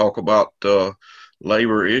talk about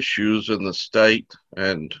labor issues in the state,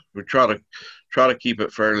 and we try to keep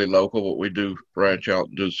it fairly local, but we do branch out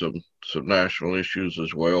and do some national issues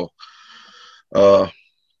as well.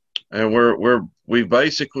 And we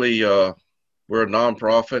basically we're a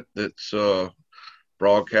nonprofit that's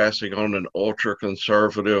broadcasting on an ultra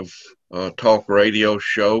conservative talk radio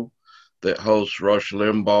show that hosts Rush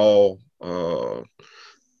Limbaugh,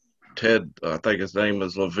 Ted, I think his name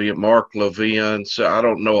is Levine, Mark Levine. So I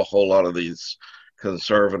don't know a whole lot of these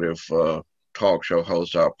conservative talk show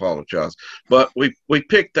hosts. I apologize, but we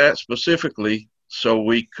picked that specifically so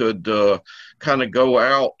we could kind of go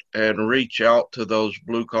out and reach out to those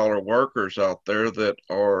blue-collar workers out there that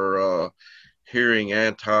are hearing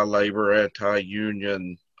anti-labor,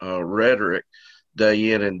 anti-union rhetoric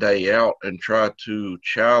day in and day out, and try to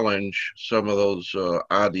challenge some of those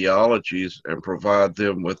ideologies and provide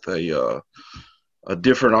them with a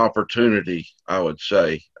different opportunity, I would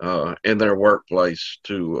say, in their workplace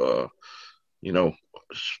to,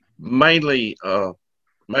 mainly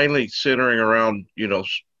centering around,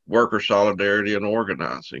 worker solidarity and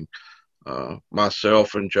organizing.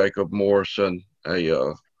 Myself and Jacob Morrison,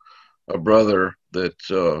 a brother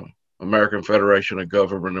that's American Federation of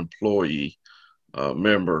Government Employee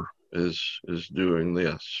member, is doing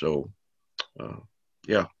this. So,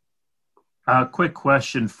 yeah. Quick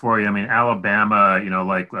question for you. I mean, Alabama,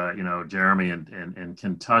 Jeremy and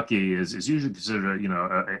Kentucky is usually considered,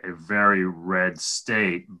 a very red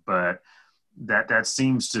state, but that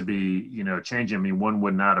seems to be, changing. I mean, one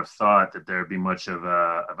would not have thought that there'd be much of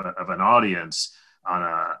an audience on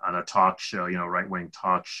a talk show, right-wing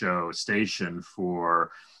talk show station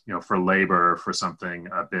for labor, for something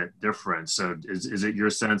a bit different. So is it your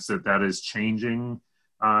sense that is changing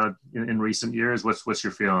in recent years? What's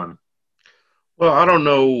your feeling? Well, I don't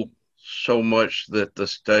know so much that the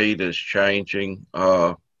state is changing.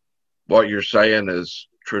 What you're saying is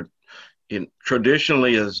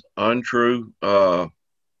traditionally is untrue.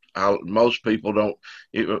 Most people don't,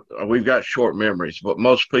 we've got short memories, but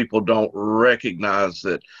most people don't recognize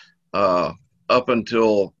that up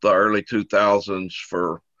until the early 2000s,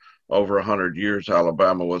 for over 100 years,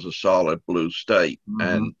 Alabama was a solid blue state. Mm-hmm.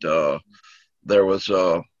 And there was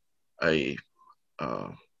a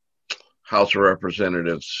House of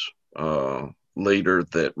Representatives leader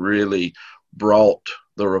that really brought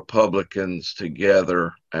the Republicans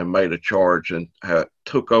together and made a charge and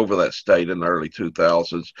took over that state in the early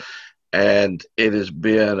 2000s. And it has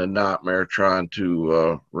been a nightmare trying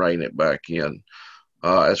to rein it back in.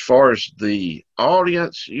 As far as the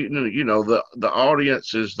audience, the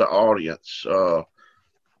audience is the audience.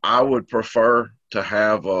 I would prefer to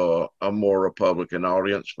have a more Republican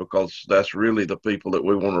audience because that's really the people that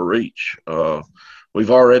we want to reach.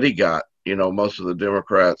 We've already got, most of the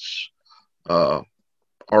Democrats are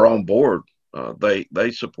on board.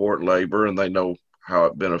 They support labor and they know how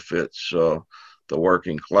it benefits the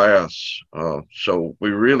working class. So we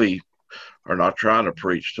really are not trying to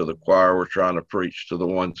preach to the choir. We're trying to preach to the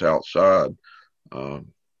ones outside. A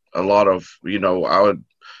lot of,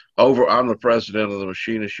 I'm the president of the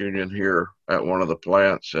Machinists Union here at one of the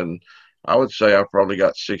plants, and I would say I've probably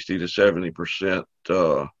got 60 to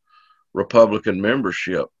 70% Republican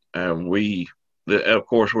membership. And of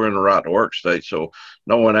course, we're in the right to work state, so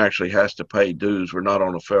no one actually has to pay dues. We're not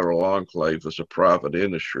on a federal enclave. It's a private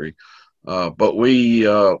industry. But we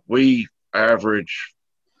average,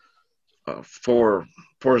 for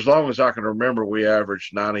as long as I can remember, we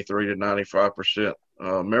average 93 to 95%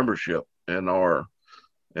 membership in our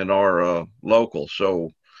local.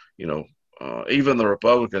 So, even the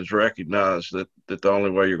Republicans recognize that the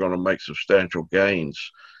only way you're going to make substantial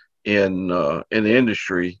gains in the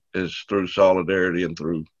industry is through solidarity and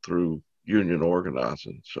through union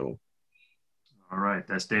organizing. So. All right,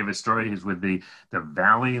 that's David Story. He's with the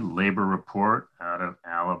Valley Labor Report out of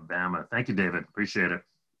Alabama. Thank you, David. Appreciate it.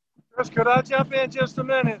 Chris, could I jump in just a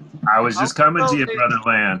minute? I was just coming to you, Brother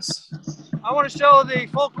Lance. I want to show the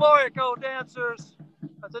folklorico dancers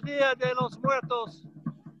at the Dia de los Muertos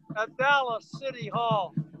at Dallas City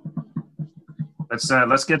Hall.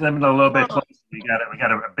 Let's get them a little bit closer. We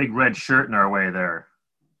got a big red shirt in our way there.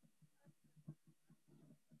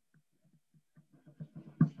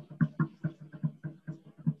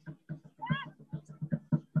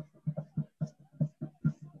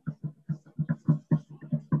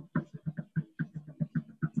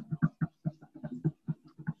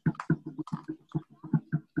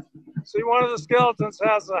 See, one of the skeletons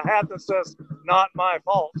has a hat that says, "Not my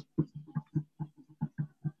fault."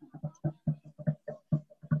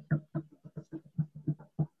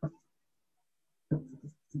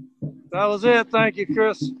 That was it. Thank you,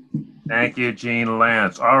 Chris. Thank you, Gene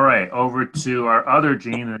Lance. All right, over to our other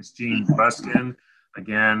Gene. That's Gene Bruskin,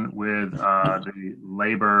 again with the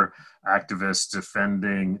labor activists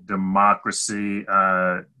defending democracy.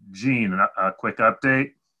 Gene, a quick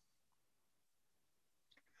update.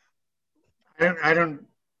 I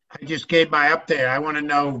just gave my update. I want to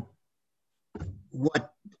know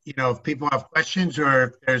what, if people have questions or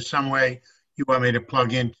if there's some way you want me to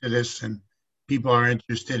plug into this and people are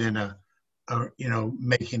interested in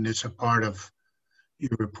making this a part of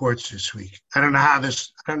your reports this week. I don't know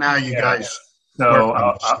how you guys.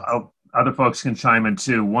 So other folks can chime in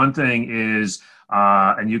too. One thing is,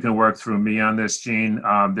 and you can work through me on this, Gene.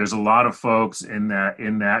 There's a lot of folks in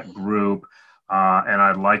that group. And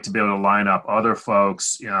I'd like to be able to line up other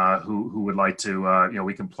folks who would like to,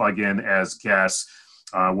 we can plug in as guests.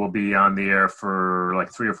 We'll be on the air for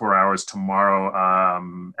like 3 or 4 hours tomorrow.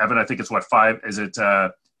 Evan, I think it's 5? Is it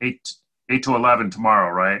 8 to 11 tomorrow,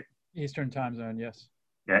 right? Eastern time zone, yes.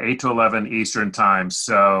 Yeah, 8 to 11 Eastern time.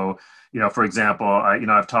 So, for example,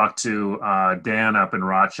 I've talked to Dan up in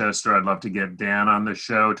Rochester. I'd love to get Dan on the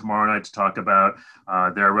show tomorrow night to talk about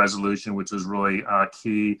their resolution, which was really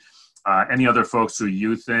key. Any other folks who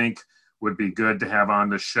you think would be good to have on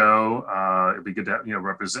the show? It'd be good to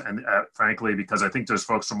represent, frankly, because I think there's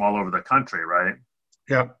folks from all over the country, right?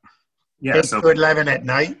 Yep. Yeah. 8 to 11 at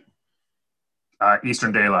night?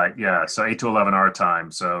 Eastern Daylight, yeah. So 8 to 11 our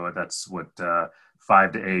time. So that's what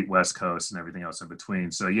 5 to 8 West Coast and everything else in between.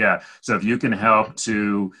 So yeah. So if you can help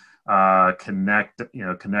to connect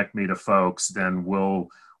me to folks, then we'll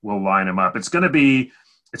line them up. It's going to be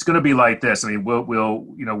like this. I mean,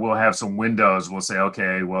 we'll have some windows. We'll say,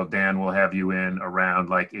 okay, well, Dan, we'll have you in around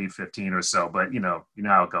like 8:15 or so. But you know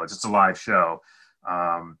how it goes. It's a live show,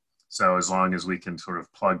 so as long as we can sort of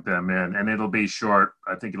plug them in, and it'll be short.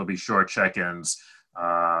 I think it'll be short check-ins.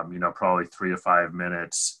 Probably 3 to 5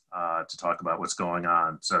 minutes to talk about what's going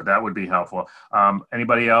on. So that would be helpful.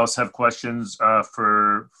 Anybody else have questions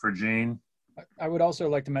for Gene? I would also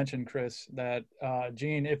like to mention, Chris, that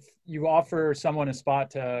Gene, if you offer someone a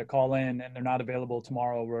spot to call in and they're not available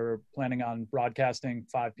tomorrow, we're planning on broadcasting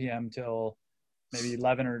 5 p.m. till maybe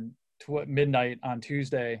 11 or midnight on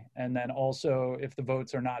Tuesday. And then also, if the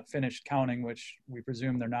votes are not finished counting, which we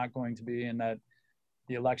presume they're not going to be, and that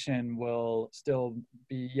the election will still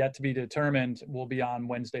be yet to be determined, will be on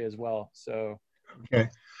Wednesday as well. So, okay.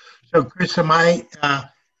 So, Chris, am I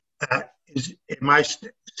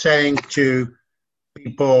saying to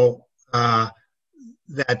people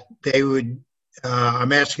that they would,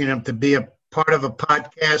 I'm asking them to be a part of a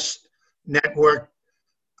podcast network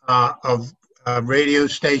of radio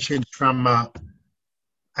stations from, I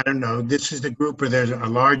don't know, this is the group or there's a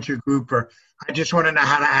larger group, or I just want to know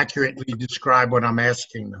how to accurately describe what I'm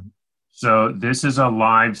asking them. So this is a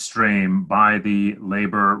live stream by the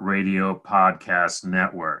Labor Radio Podcast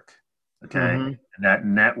Network. Okay. Mhm. And that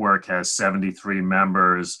network has 73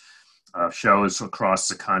 members of shows across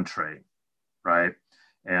the country, right?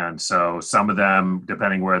 And so some of them,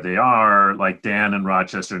 depending where they are, like Dan in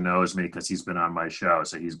Rochester knows me because he's been on my show.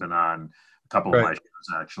 So he's been on a couple of my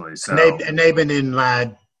shows, actually. So And they've been in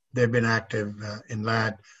LAD. They've been active in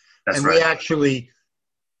LAD. That's and right. we actually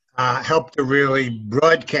helped to really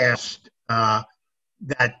broadcast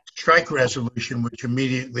that strike resolution, which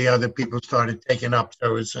immediately other people started taking up.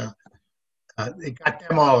 So it was, it got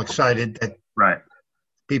them all excited that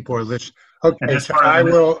people are listening. Okay, so I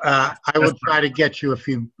will try to get you a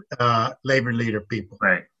few labor leader people.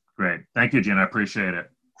 Great. Thank you, Gene. I appreciate it.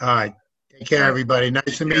 All right. Take care, everybody.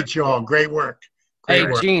 Nice to meet you all. Great work. Great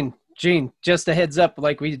work. Gene, just a heads up,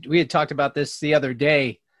 like we had talked about this the other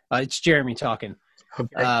day. It's Jeremy talking.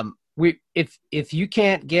 Okay. If you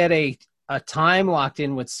can't get a time locked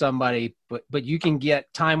in with somebody, but you can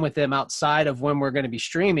get time with them outside of when we're going to be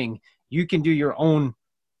streaming, you can do your own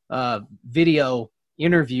video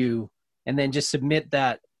interview and then just submit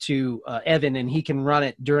that to Evan, and he can run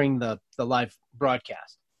it during the live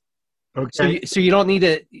broadcast. Okay. So you don't need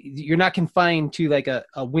to. You're not confined to like a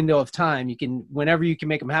window of time. You can, whenever you can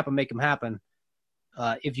make them happen.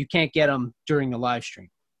 If you can't get them during the live stream.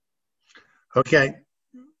 Okay.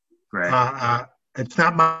 Great. It's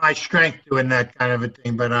not my strength doing that kind of a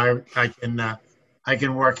thing, but I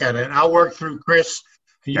can work at it. I'll work through Chris.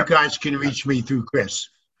 And you guys can reach me through Chris.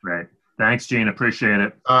 Great. Thanks, Gene. Appreciate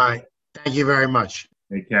it. All right. Thank you very much.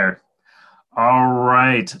 Take care. All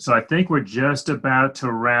right. So I think we're just about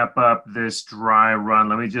to wrap up this dry run.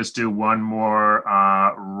 Let me just do one more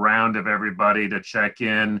round of everybody to check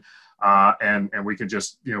in. And we can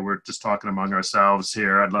just, we're just talking among ourselves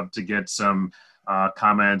here. I'd love to get some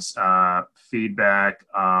comments, feedback.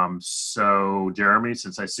 So Jeremy,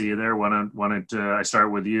 since I see you there, wanted to I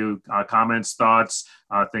start with you. Comments, thoughts,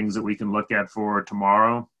 things that we can look at for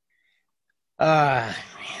tomorrow.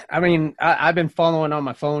 I mean, I've been following on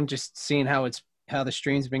my phone, just seeing how the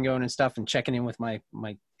stream's been going and stuff, and checking in with my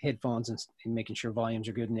headphones and making sure volumes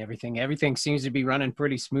are good and everything. Everything seems to be running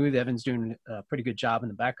pretty smooth. Evan's doing a pretty good job in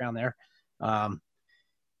the background there.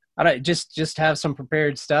 I just have some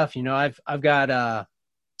prepared stuff. I've got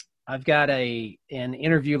an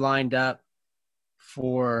interview lined up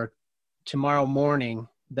for tomorrow morning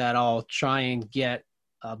that I'll try and get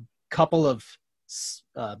a couple of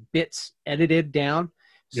bits edited down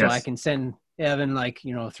so I can send Evan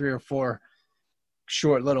 3 or 4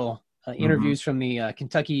 short little interviews from the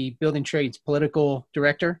Kentucky Building Trades political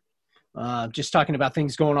director, just talking about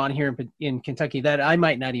things going on here in Kentucky that I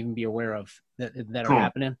might not even be aware of that Cool. are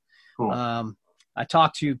happening. Cool. I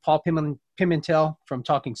talked to Paul Pimentel from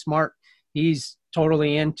Talking Smart. He's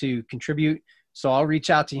totally in to contribute. So I'll reach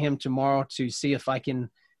out to him tomorrow to see if I can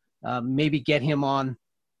maybe get him on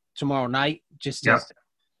tomorrow night just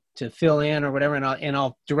to fill in or whatever. And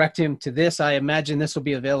I'll direct him to this. I imagine this will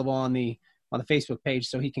be available on the Facebook page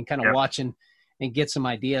so he can kind of watch and get some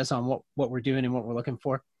ideas on what we're doing and what we're looking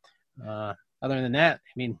for. Other than that,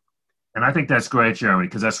 I mean, and I think that's great, Jeremy,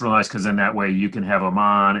 because that's real nice. Because in that way, you can have them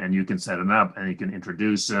on, and you can set it up, and you can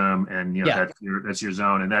introduce them, and that's your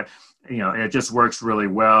zone, and that it just works really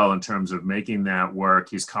well in terms of making that work.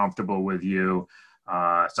 He's comfortable with you,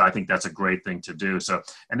 so I think that's a great thing to do. So,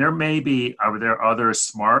 and there are other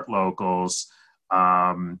smart locals,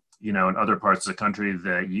 in other parts of the country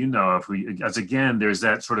that of. As again, there's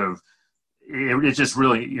that sort of. It just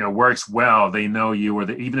really works well. They know you,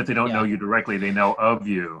 or even if they don't know you directly, they know of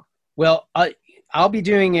you. Well, I'll be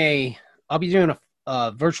doing a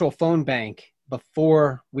virtual phone bank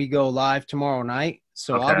before we go live tomorrow night.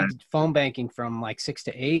 So I'll be phone banking from 6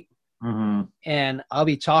 to 8, and I'll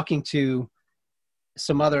be talking to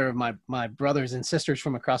some other of my brothers and sisters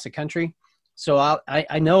from across the country. So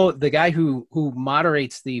I know the guy who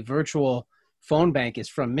moderates the virtual phone bank is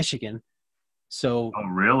from Michigan. So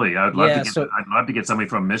really? I'd love to get somebody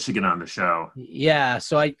from Michigan on the show. Yeah,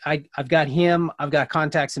 so I've got him. I've got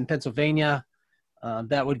contacts in Pennsylvania.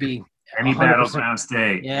 That would be any 100%. Battleground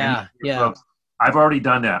state. Yeah. Folks. I've already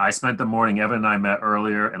done that. I spent the morning. Evan and I met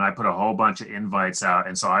earlier, and I put a whole bunch of invites out.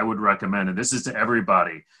 And so I would recommend, and this is to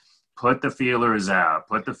everybody, put the feelers out.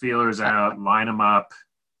 Line them up.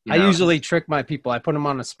 I usually trick my people. I put them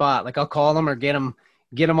on the spot. I'll call them or get them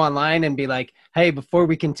online and be like, hey, before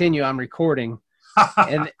we continue, I'm recording.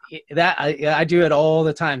 And that I do it all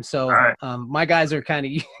the time. So right. My guys are kind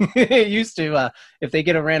of used to if they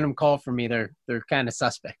get a random call from me, they're kind of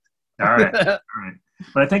suspect. All right. All right.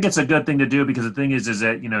 But I think it's a good thing to do, because the thing is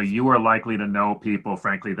that, you are likely to know people,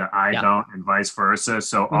 frankly, that I don't, and vice versa.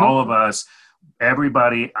 So all of us,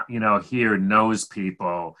 everybody, here knows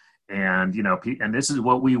people. And, and this is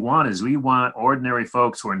what we want, is we want ordinary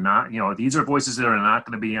folks who are not, these are voices that are not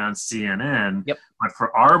going to be on CNN, but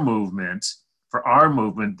for our movement,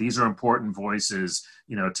 these are important voices,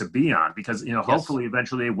 to be on, because, hopefully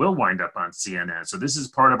eventually it will wind up on CNN. So this is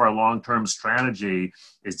part of our long-term strategy,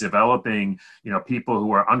 is developing, people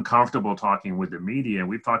who are uncomfortable talking with the media. And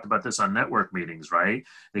we've talked about this on network meetings, right?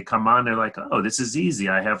 They come on, they're like, oh, this is easy.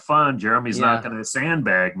 I have fun. Jeremy's not going to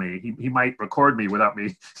sandbag me. He might record me without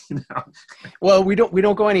me, Well, we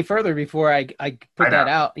don't go any further before I put that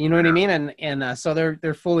out. You know what I mean? And so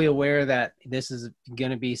they're fully aware that this is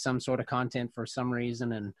going to be some sort of content for some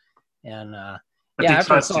reason. But they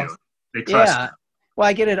trust you. They trust you. Well,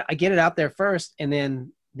 I get it out there first, and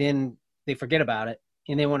then they forget about it.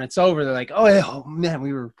 And then when it's over, they're like, oh man,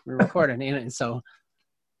 we were recording. And so,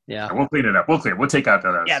 we'll clean it up. We'll take out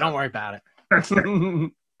that. Yeah, don't worry about it.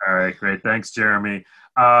 Okay. All right, great. Thanks, Jeremy.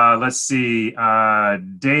 Let's see.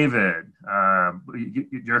 David,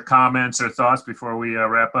 your comments or thoughts before we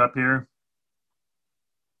wrap up here?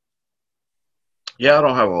 Yeah, I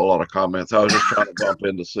don't have a whole lot of comments. I was just trying to bump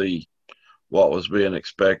in to see what was being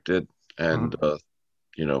expected and,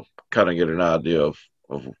 kind of get an idea of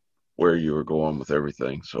where you were going with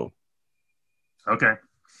everything. So, okay.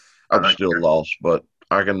 I'm still lost, but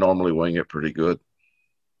I can normally wing it pretty good.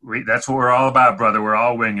 That's what we're all about, brother. We're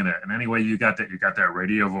all winging it. And anyway, you got that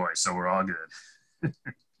radio voice, so we're all good.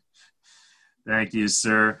 Thank you,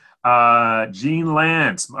 sir. Gene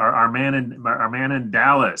Lance, our man in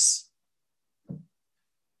Dallas. Do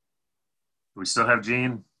we still have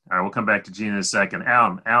Gene? All right, we'll come back to Gene in a second.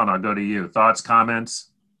 Alan, I'll go to you. Thoughts, comments?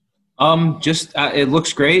 It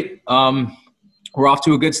looks great. We're off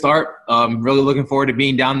to a good start. Really looking forward to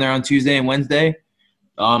being down there on Tuesday and Wednesday.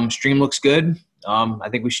 Stream looks good. I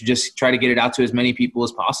think we should just try to get it out to as many people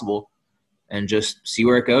as possible and just see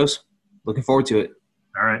where it goes. Looking forward to it.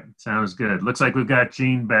 All right. Sounds good. Looks like we've got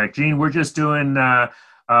Gene back. Gene, we're just doing a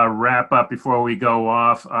wrap up before we go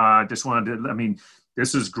off. Just wanted to,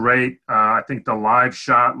 this is great. I think the live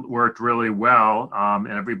shot worked really well. And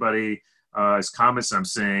everybody, his comments I'm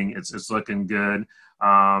seeing, it's looking good.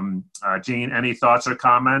 Gene, any thoughts or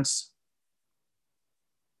comments?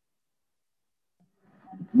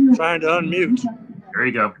 Trying to unmute. There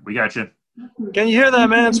you go. We got you. Can you hear that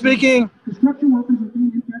man speaking?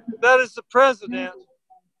 That is the president,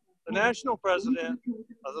 the national president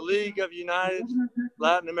of the League of United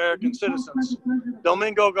Latin American Citizens,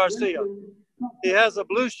 Domingo Garcia. He has a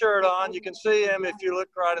blue shirt on. You can see him if you look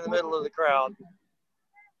right in the middle of the crowd.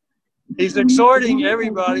 He's exhorting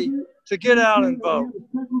everybody to get out and vote.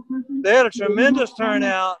 They had a tremendous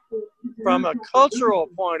turnout from a cultural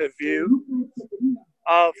point of view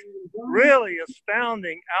of really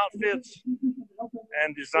astounding outfits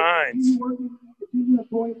and designs.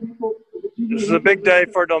 This is a big day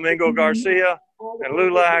for Domingo Garcia and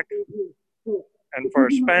LULAC and for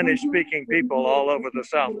Spanish-speaking people all over the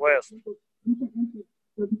Southwest.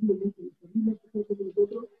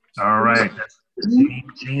 All right.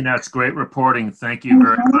 Gene, that's great reporting. Thank you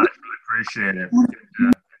very much. Really appreciate it.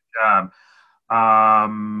 Good job.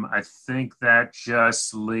 I think that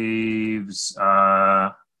just leaves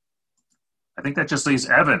Evan.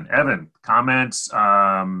 Evan, comments,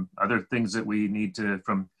 other things that we need to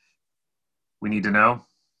know?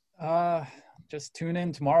 Just tune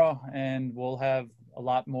in tomorrow and we'll have a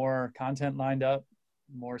lot more content lined up,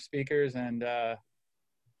 more speakers, and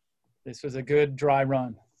this was a good dry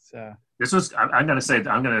run. So this was, I'm going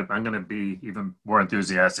to be even more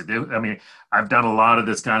enthusiastic. I've done a lot of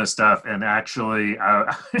this kind of stuff, and actually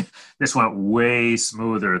this went way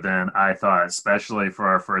smoother than I thought, especially for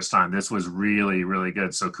our first time. This was really, really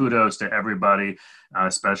good. So kudos to everybody,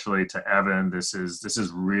 especially to Evan. This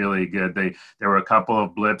is really good. There were a couple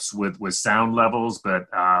of blips with sound levels, but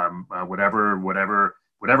whoever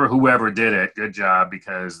did it, good job,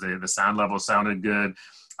 because the sound level sounded good.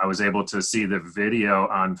 I was able to see the video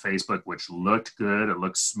on Facebook, which looked good. It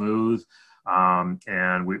looked smooth. And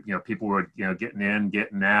people were, getting in,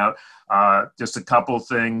 getting out. Just a couple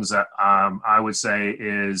things that I would say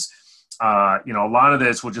is, a lot of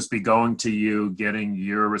this will just be going to you, getting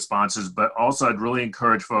your responses, but also I'd really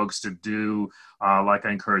encourage folks to do, like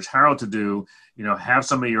I encourage Harold to do, have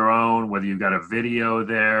some of your own, whether you've got a video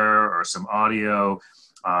there or some audio.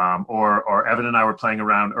 Or Evan and I were playing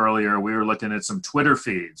around earlier. We were looking at some Twitter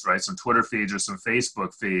feeds, right? Some Twitter feeds or some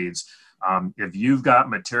Facebook feeds. If you've got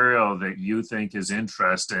material that you think is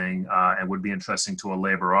interesting and would be interesting to a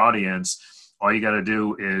labor audience, all you got to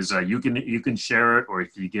do is you can share it, or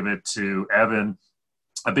if you give it to Evan.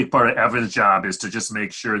 A big part of Evan's job is to just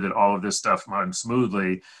make sure that all of this stuff runs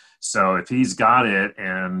smoothly. So if he's got it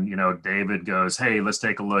and, David goes, hey, let's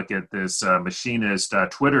take a look at this machinist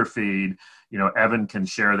Twitter feed, Evan can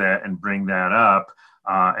share that and bring that up.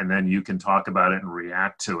 And then you can talk about it and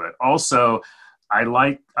react to it. Also, I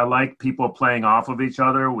like people playing off of each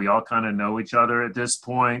other. We all kind of know each other at this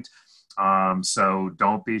point. So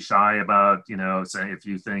don't be shy about, saying if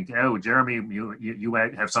you think, oh, Jeremy, you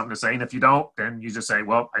might have something to say. And if you don't, then you just say,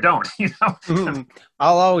 well, I don't,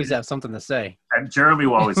 I'll always have something to say. And Jeremy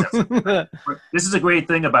will always have something. This is a great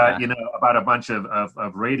thing about, about a bunch of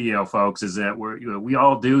radio folks is that we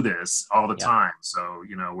all do this all the time. So,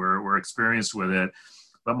 we're experienced with it.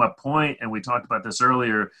 But my point, and we talked about this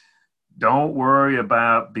earlier, don't worry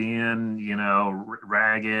about being,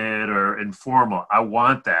 ragged or informal. I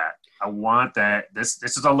want that. This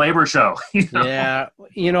is a labor show. Yeah.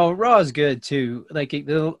 Raw is good too. Like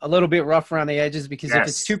a little bit rough around the edges, because if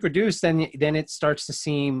it's too produced, then it starts to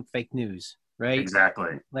seem fake news, right?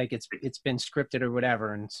 Exactly. Like it's been scripted or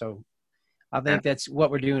whatever. And so I think that's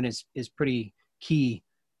what we're doing is pretty key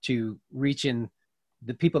to reaching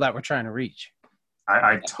the people that we're trying to reach.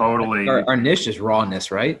 I totally. Our niche is rawness,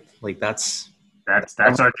 right? Like that's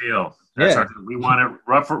our deal. We want it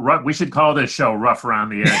rough. We should call this show Rough Around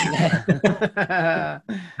the Edges.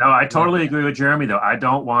 No, I totally agree with Jeremy, though. I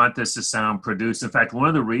don't want this to sound produced. In fact, one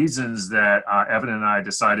of the reasons that Evan and I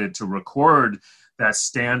decided to record that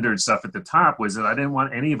standard stuff at the top was that I didn't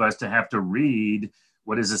want any of us to have to read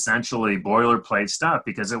what is essentially boilerplate stuff,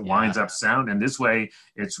 because it winds up sounding this way.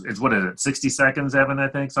 It's what is it, 60 seconds, Evan, I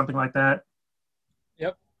think, something like that?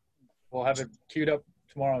 Yep. We'll have it queued up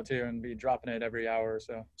tomorrow too, and be dropping it every hour or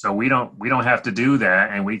so. So we don't have to do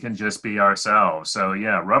that, and we can just be ourselves. So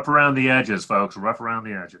yeah, rough around the edges, folks. Rough around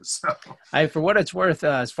the edges. So. For what it's worth,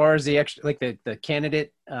 as far as the extra, like the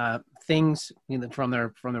candidate things from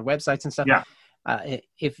their websites and stuff. Yeah.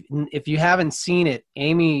 If you haven't seen it,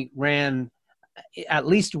 Amy ran at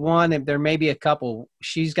least one, and there may be a couple.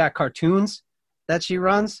 She's got cartoons that she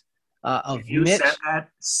runs. Of you Mitch.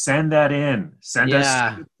 Send that in. Send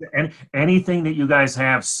us anything that you guys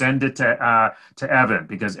have. Send it to Evan,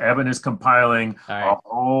 because Evan is compiling a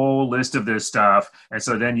whole list of this stuff, and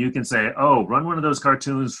so then you can say, "Oh, run one of those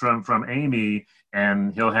cartoons from Amy,"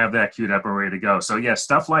 and he'll have that queued up and ready to go. So yeah,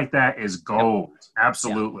 stuff like that is gold. Yep.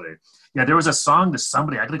 Absolutely. Yeah, there was a song that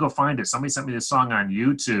somebody, I gotta go find it. Somebody sent me this song on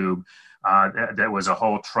YouTube. That was a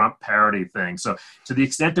whole Trump parody thing. So to the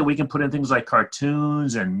extent that we can put in things like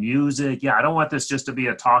cartoons and music, I don't want this just to be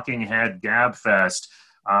a talking head gab fest.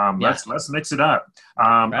 Let's mix it up.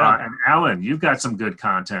 And Alan, you've got some good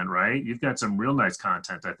content, right? You've got some real nice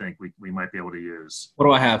content I think we might be able to use. What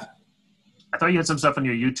do I have? I thought you had some stuff on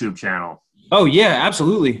your YouTube channel. Oh yeah,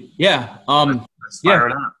 absolutely. Yeah. Let's fire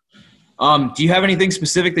it up. Do you have anything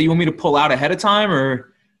specific that you want me to pull out ahead of time, or?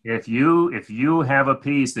 If you have a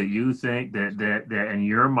piece that you think that in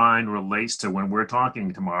your mind relates to when we're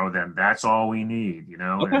talking tomorrow, then that's all we need,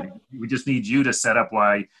 Okay. And we just need you to set up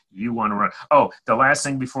why you want to run. Oh, the last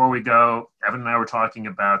thing before we go, Evan and I were talking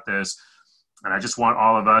about this, and I just want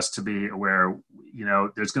all of us to be aware,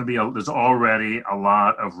 there's already a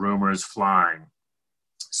lot of rumors flying.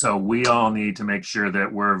 So we all need to make sure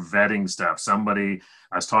that we're vetting stuff. Somebody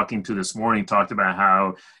I was talking to this morning talked about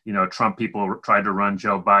how, Trump people tried to run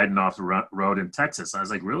Joe Biden off the road in Texas. I was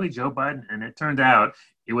like, really, Joe Biden? And it turned out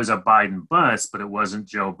it was a Biden bus, but it wasn't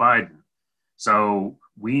Joe Biden. So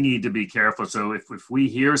we need to be careful. So if we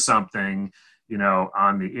hear something,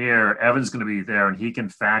 on the air, Evan's going to be there and he can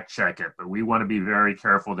fact check it. But we want to be very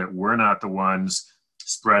careful that we're not the ones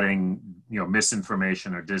spreading,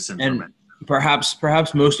 misinformation or disinformation. And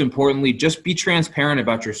perhaps most importantly, just be transparent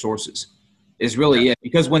about your sources is really it.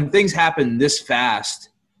 Because when things happen this fast,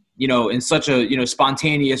 in such a,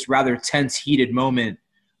 spontaneous, rather tense, heated moment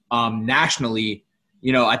nationally,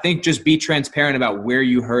 I think just be transparent about where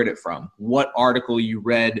you heard it from, what article you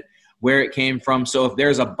read, where it came from. So if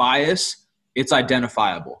there's a bias, it's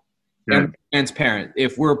identifiable and transparent.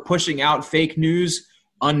 If we're pushing out fake news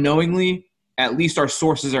unknowingly, at least our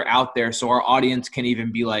sources are out there so our audience can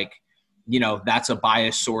even be like, that's a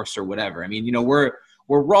biased source or whatever. I mean, we're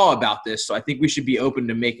raw about this, so I think we should be open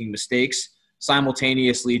to making mistakes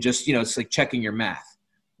simultaneously. Just, it's like checking your math,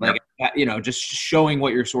 like, just showing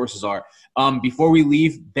what your sources are. Before we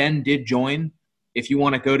leave, Ben did join. If you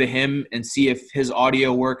want to go to him and see if his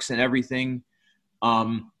audio works and everything,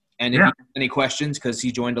 And if you have any questions, because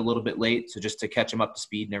he joined a little bit late, so just to catch him up to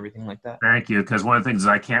speed and everything like that. Thank you, because one of the things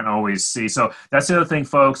I can't always see. So that's the other thing,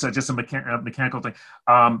 folks, just a mechanical thing.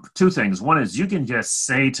 Two things. One is you can just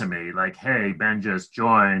say to me, like, hey, Ben just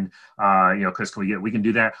joined, because we can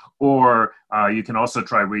do that. Or you can also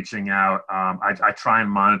try reaching out. I try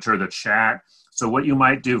and monitor the chat. So what you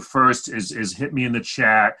might do first is hit me in the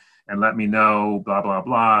chat and let me know, blah, blah,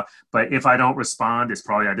 blah. But if I don't respond, it's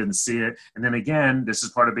probably I didn't see it. And then again, this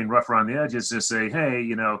is part of being rough around the edges, just say, hey,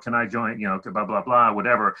 can I join, blah, blah, blah,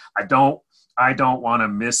 whatever. I don't want to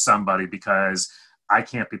miss somebody because I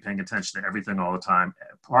can't be paying attention to everything all the time.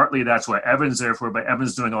 Partly that's what Evan's there for, but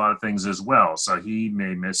Evan's doing a lot of things as well. So he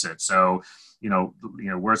may miss it. So,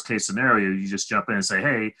 worst case scenario, you just jump in and say,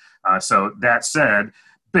 hey, so that said,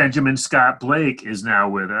 Benjamin Scott Blake is now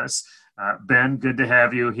with us. Ben, good to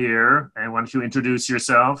have you here. And why don't you introduce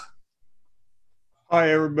yourself?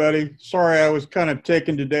 Hi, everybody. Sorry, I was kind of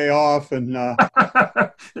taking today off. And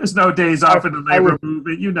there's no days off in the labor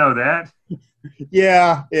movement. You know that.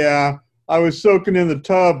 Yeah. I was soaking in the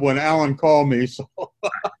tub when Alan called me. So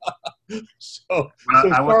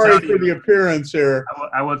sorry for the appearance here.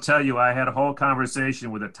 I will tell you, I had a whole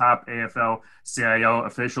conversation with a top AFL-CIO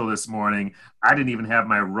official this morning. I didn't even have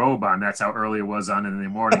my robe on. That's how early it was on in the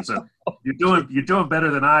morning. So you're doing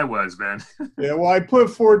better than I was, Ben. Yeah, well, I put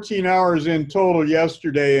 14 hours in total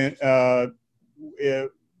yesterday,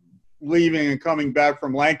 leaving and coming back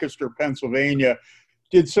from Lancaster, Pennsylvania.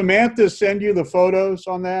 Did Samantha send you the photos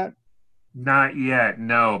on that? Not yet,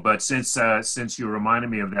 no. But since you reminded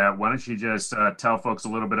me of that, why don't you just tell folks a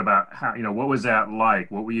little bit about how, what was that like?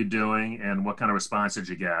 What were you doing, and what kind of response did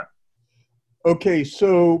you get? Okay,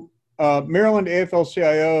 so Maryland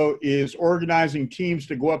AFL-CIO is organizing teams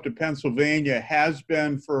to go up to Pennsylvania, has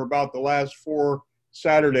been for about the last 4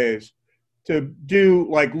 Saturdays, to do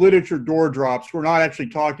like literature door drops. We're not actually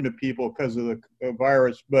talking to people because of the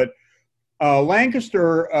virus, but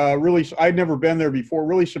Lancaster, really, I'd never been there before,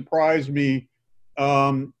 really surprised me.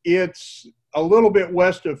 It's a little bit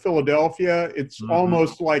west of Philadelphia. It's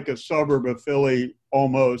almost like a suburb of Philly,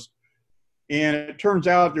 almost. And it turns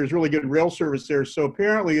out there's really good rail service there. So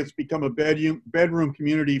apparently it's become a bedroom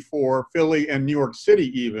community for Philly and New York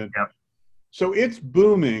City even. Yep. So it's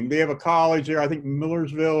booming. They have a college there, I think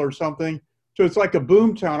Millersville or something. So it's like a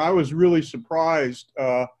boom town. I was really surprised.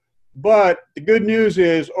 But the good news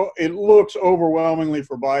is it looks overwhelmingly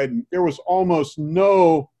for Biden. There was almost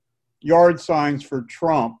no yard signs for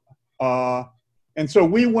Trump. And so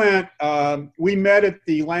we went, we met at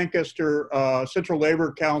the Lancaster Central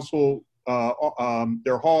Labor Council,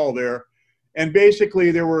 their hall there. And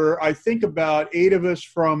basically there were, I think, about 8 of us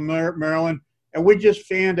from Maryland. And we just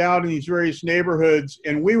fanned out in these various neighborhoods.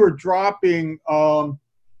 And we were dropping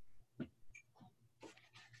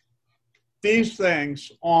these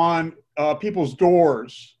things on people's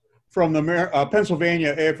doors from the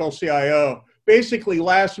Pennsylvania AFL-CIO. Basically,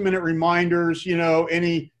 last-minute reminders.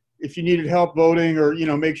 If you needed help voting, or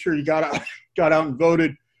make sure you got out and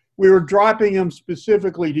voted. We were dropping them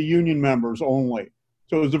specifically to union members only.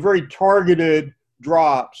 So it was a very targeted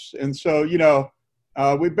drops. And so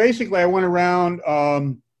I went around.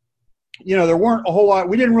 There weren't a whole lot.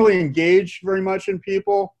 We didn't really engage very much in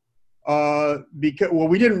people.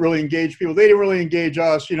 We didn't really engage people. They didn't really engage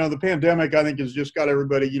us. The pandemic, I think, has just got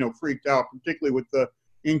everybody, freaked out, particularly with the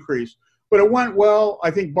increase. But it went well.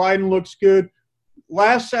 I think Biden looks good.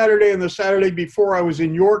 Last Saturday and the Saturday before, I was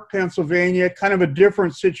in York, Pennsylvania, kind of a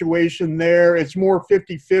different situation there. It's more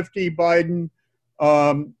 50-50 Biden,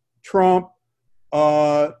 Trump.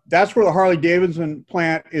 That's where the Harley-Davidson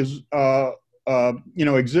plant is.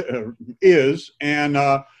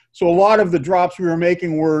 So a lot of the drops we were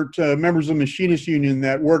making were to members of the Machinists Union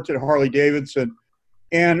that worked at Harley-Davidson.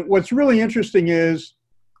 And what's really interesting is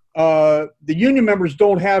the union members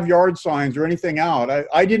don't have yard signs or anything out.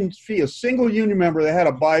 I didn't see a single union member that had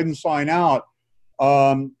a Biden sign out.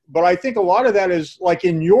 But I think a lot of that is, like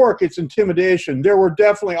in York, it's intimidation. There were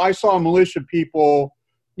definitely, I saw militia people,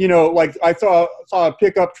 like I saw a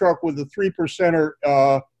pickup truck with a 3%er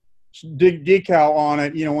decal on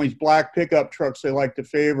it, one of these black pickup trucks they like to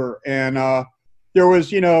favor. And there was,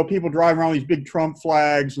 people driving around these big Trump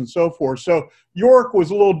flags and so forth. So York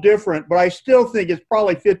was a little different, but I still think it's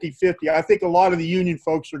probably 50-50. I think a lot of the union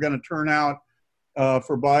folks are going to turn out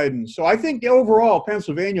for Biden. So I think overall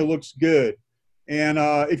Pennsylvania looks good. And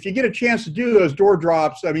if you get a chance to do those door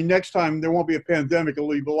drops, next time there won't be a pandemic. It'll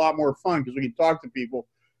be a lot more fun because we can talk to people.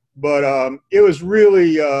 But it was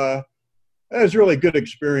really... That was a really good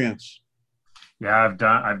experience. Yeah,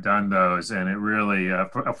 I've done those, and it really,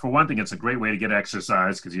 for one thing, it's a great way to get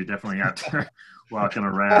exercise because you're definitely out there walking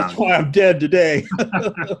around. That's why I'm dead today.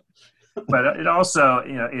 But it also,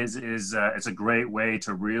 is it's a great way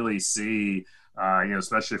to really see,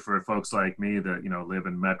 especially for folks like me that live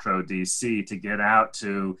in Metro DC, to get out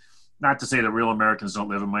to, not to say that real Americans don't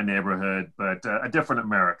live in my neighborhood, but a different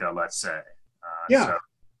America, let's say. Yeah. So.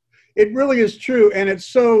 It really is true. And it's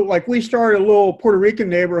so, like, we started a little Puerto Rican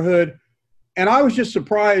neighborhood, and I was just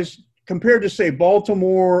surprised compared to, say,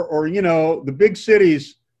 Baltimore or, the big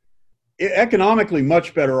cities, economically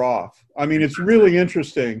much better off. I mean, it's really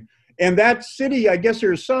interesting. And that city, I guess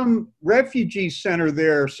there's some refugee center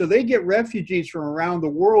there. So they get refugees from around the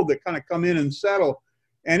world that kind of come in and settle.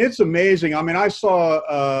 And it's amazing. I mean, I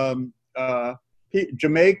saw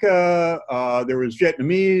Jamaica, there was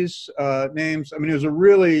Vietnamese names. I mean, it was a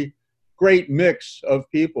really great mix of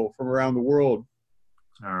people from around the world.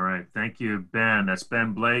 All right. Thank you, Ben. That's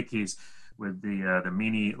Ben Blake. He's with the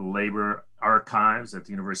Meany Labor Archives at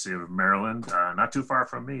the University of Maryland, not too far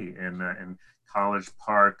from me in College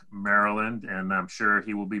Park, Maryland. And I'm sure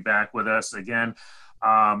he will be back with us again.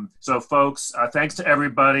 So folks, thanks to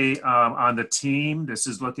everybody on the team. This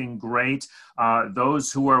is looking great.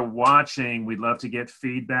 Those who are watching, we'd love to get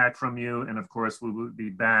feedback from you. And of course, we will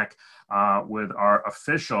be back with our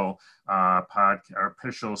official our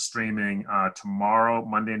official streaming tomorrow,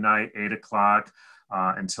 Monday night, 8 o'clock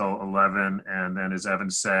until 11. And then, as Evan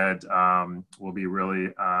said, we'll be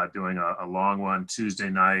really doing a long one Tuesday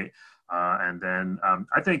night. And then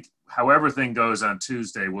I think however thing goes on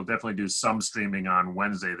Tuesday, we'll definitely do some streaming on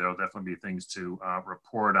Wednesday. There'll definitely be things to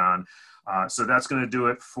report on. So that's going to do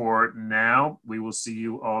it for now. We will see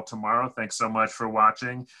you all tomorrow. Thanks so much for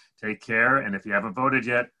watching. Take care. And if you haven't voted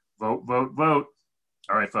yet, vote, vote, vote.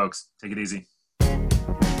 All right, folks, take it easy.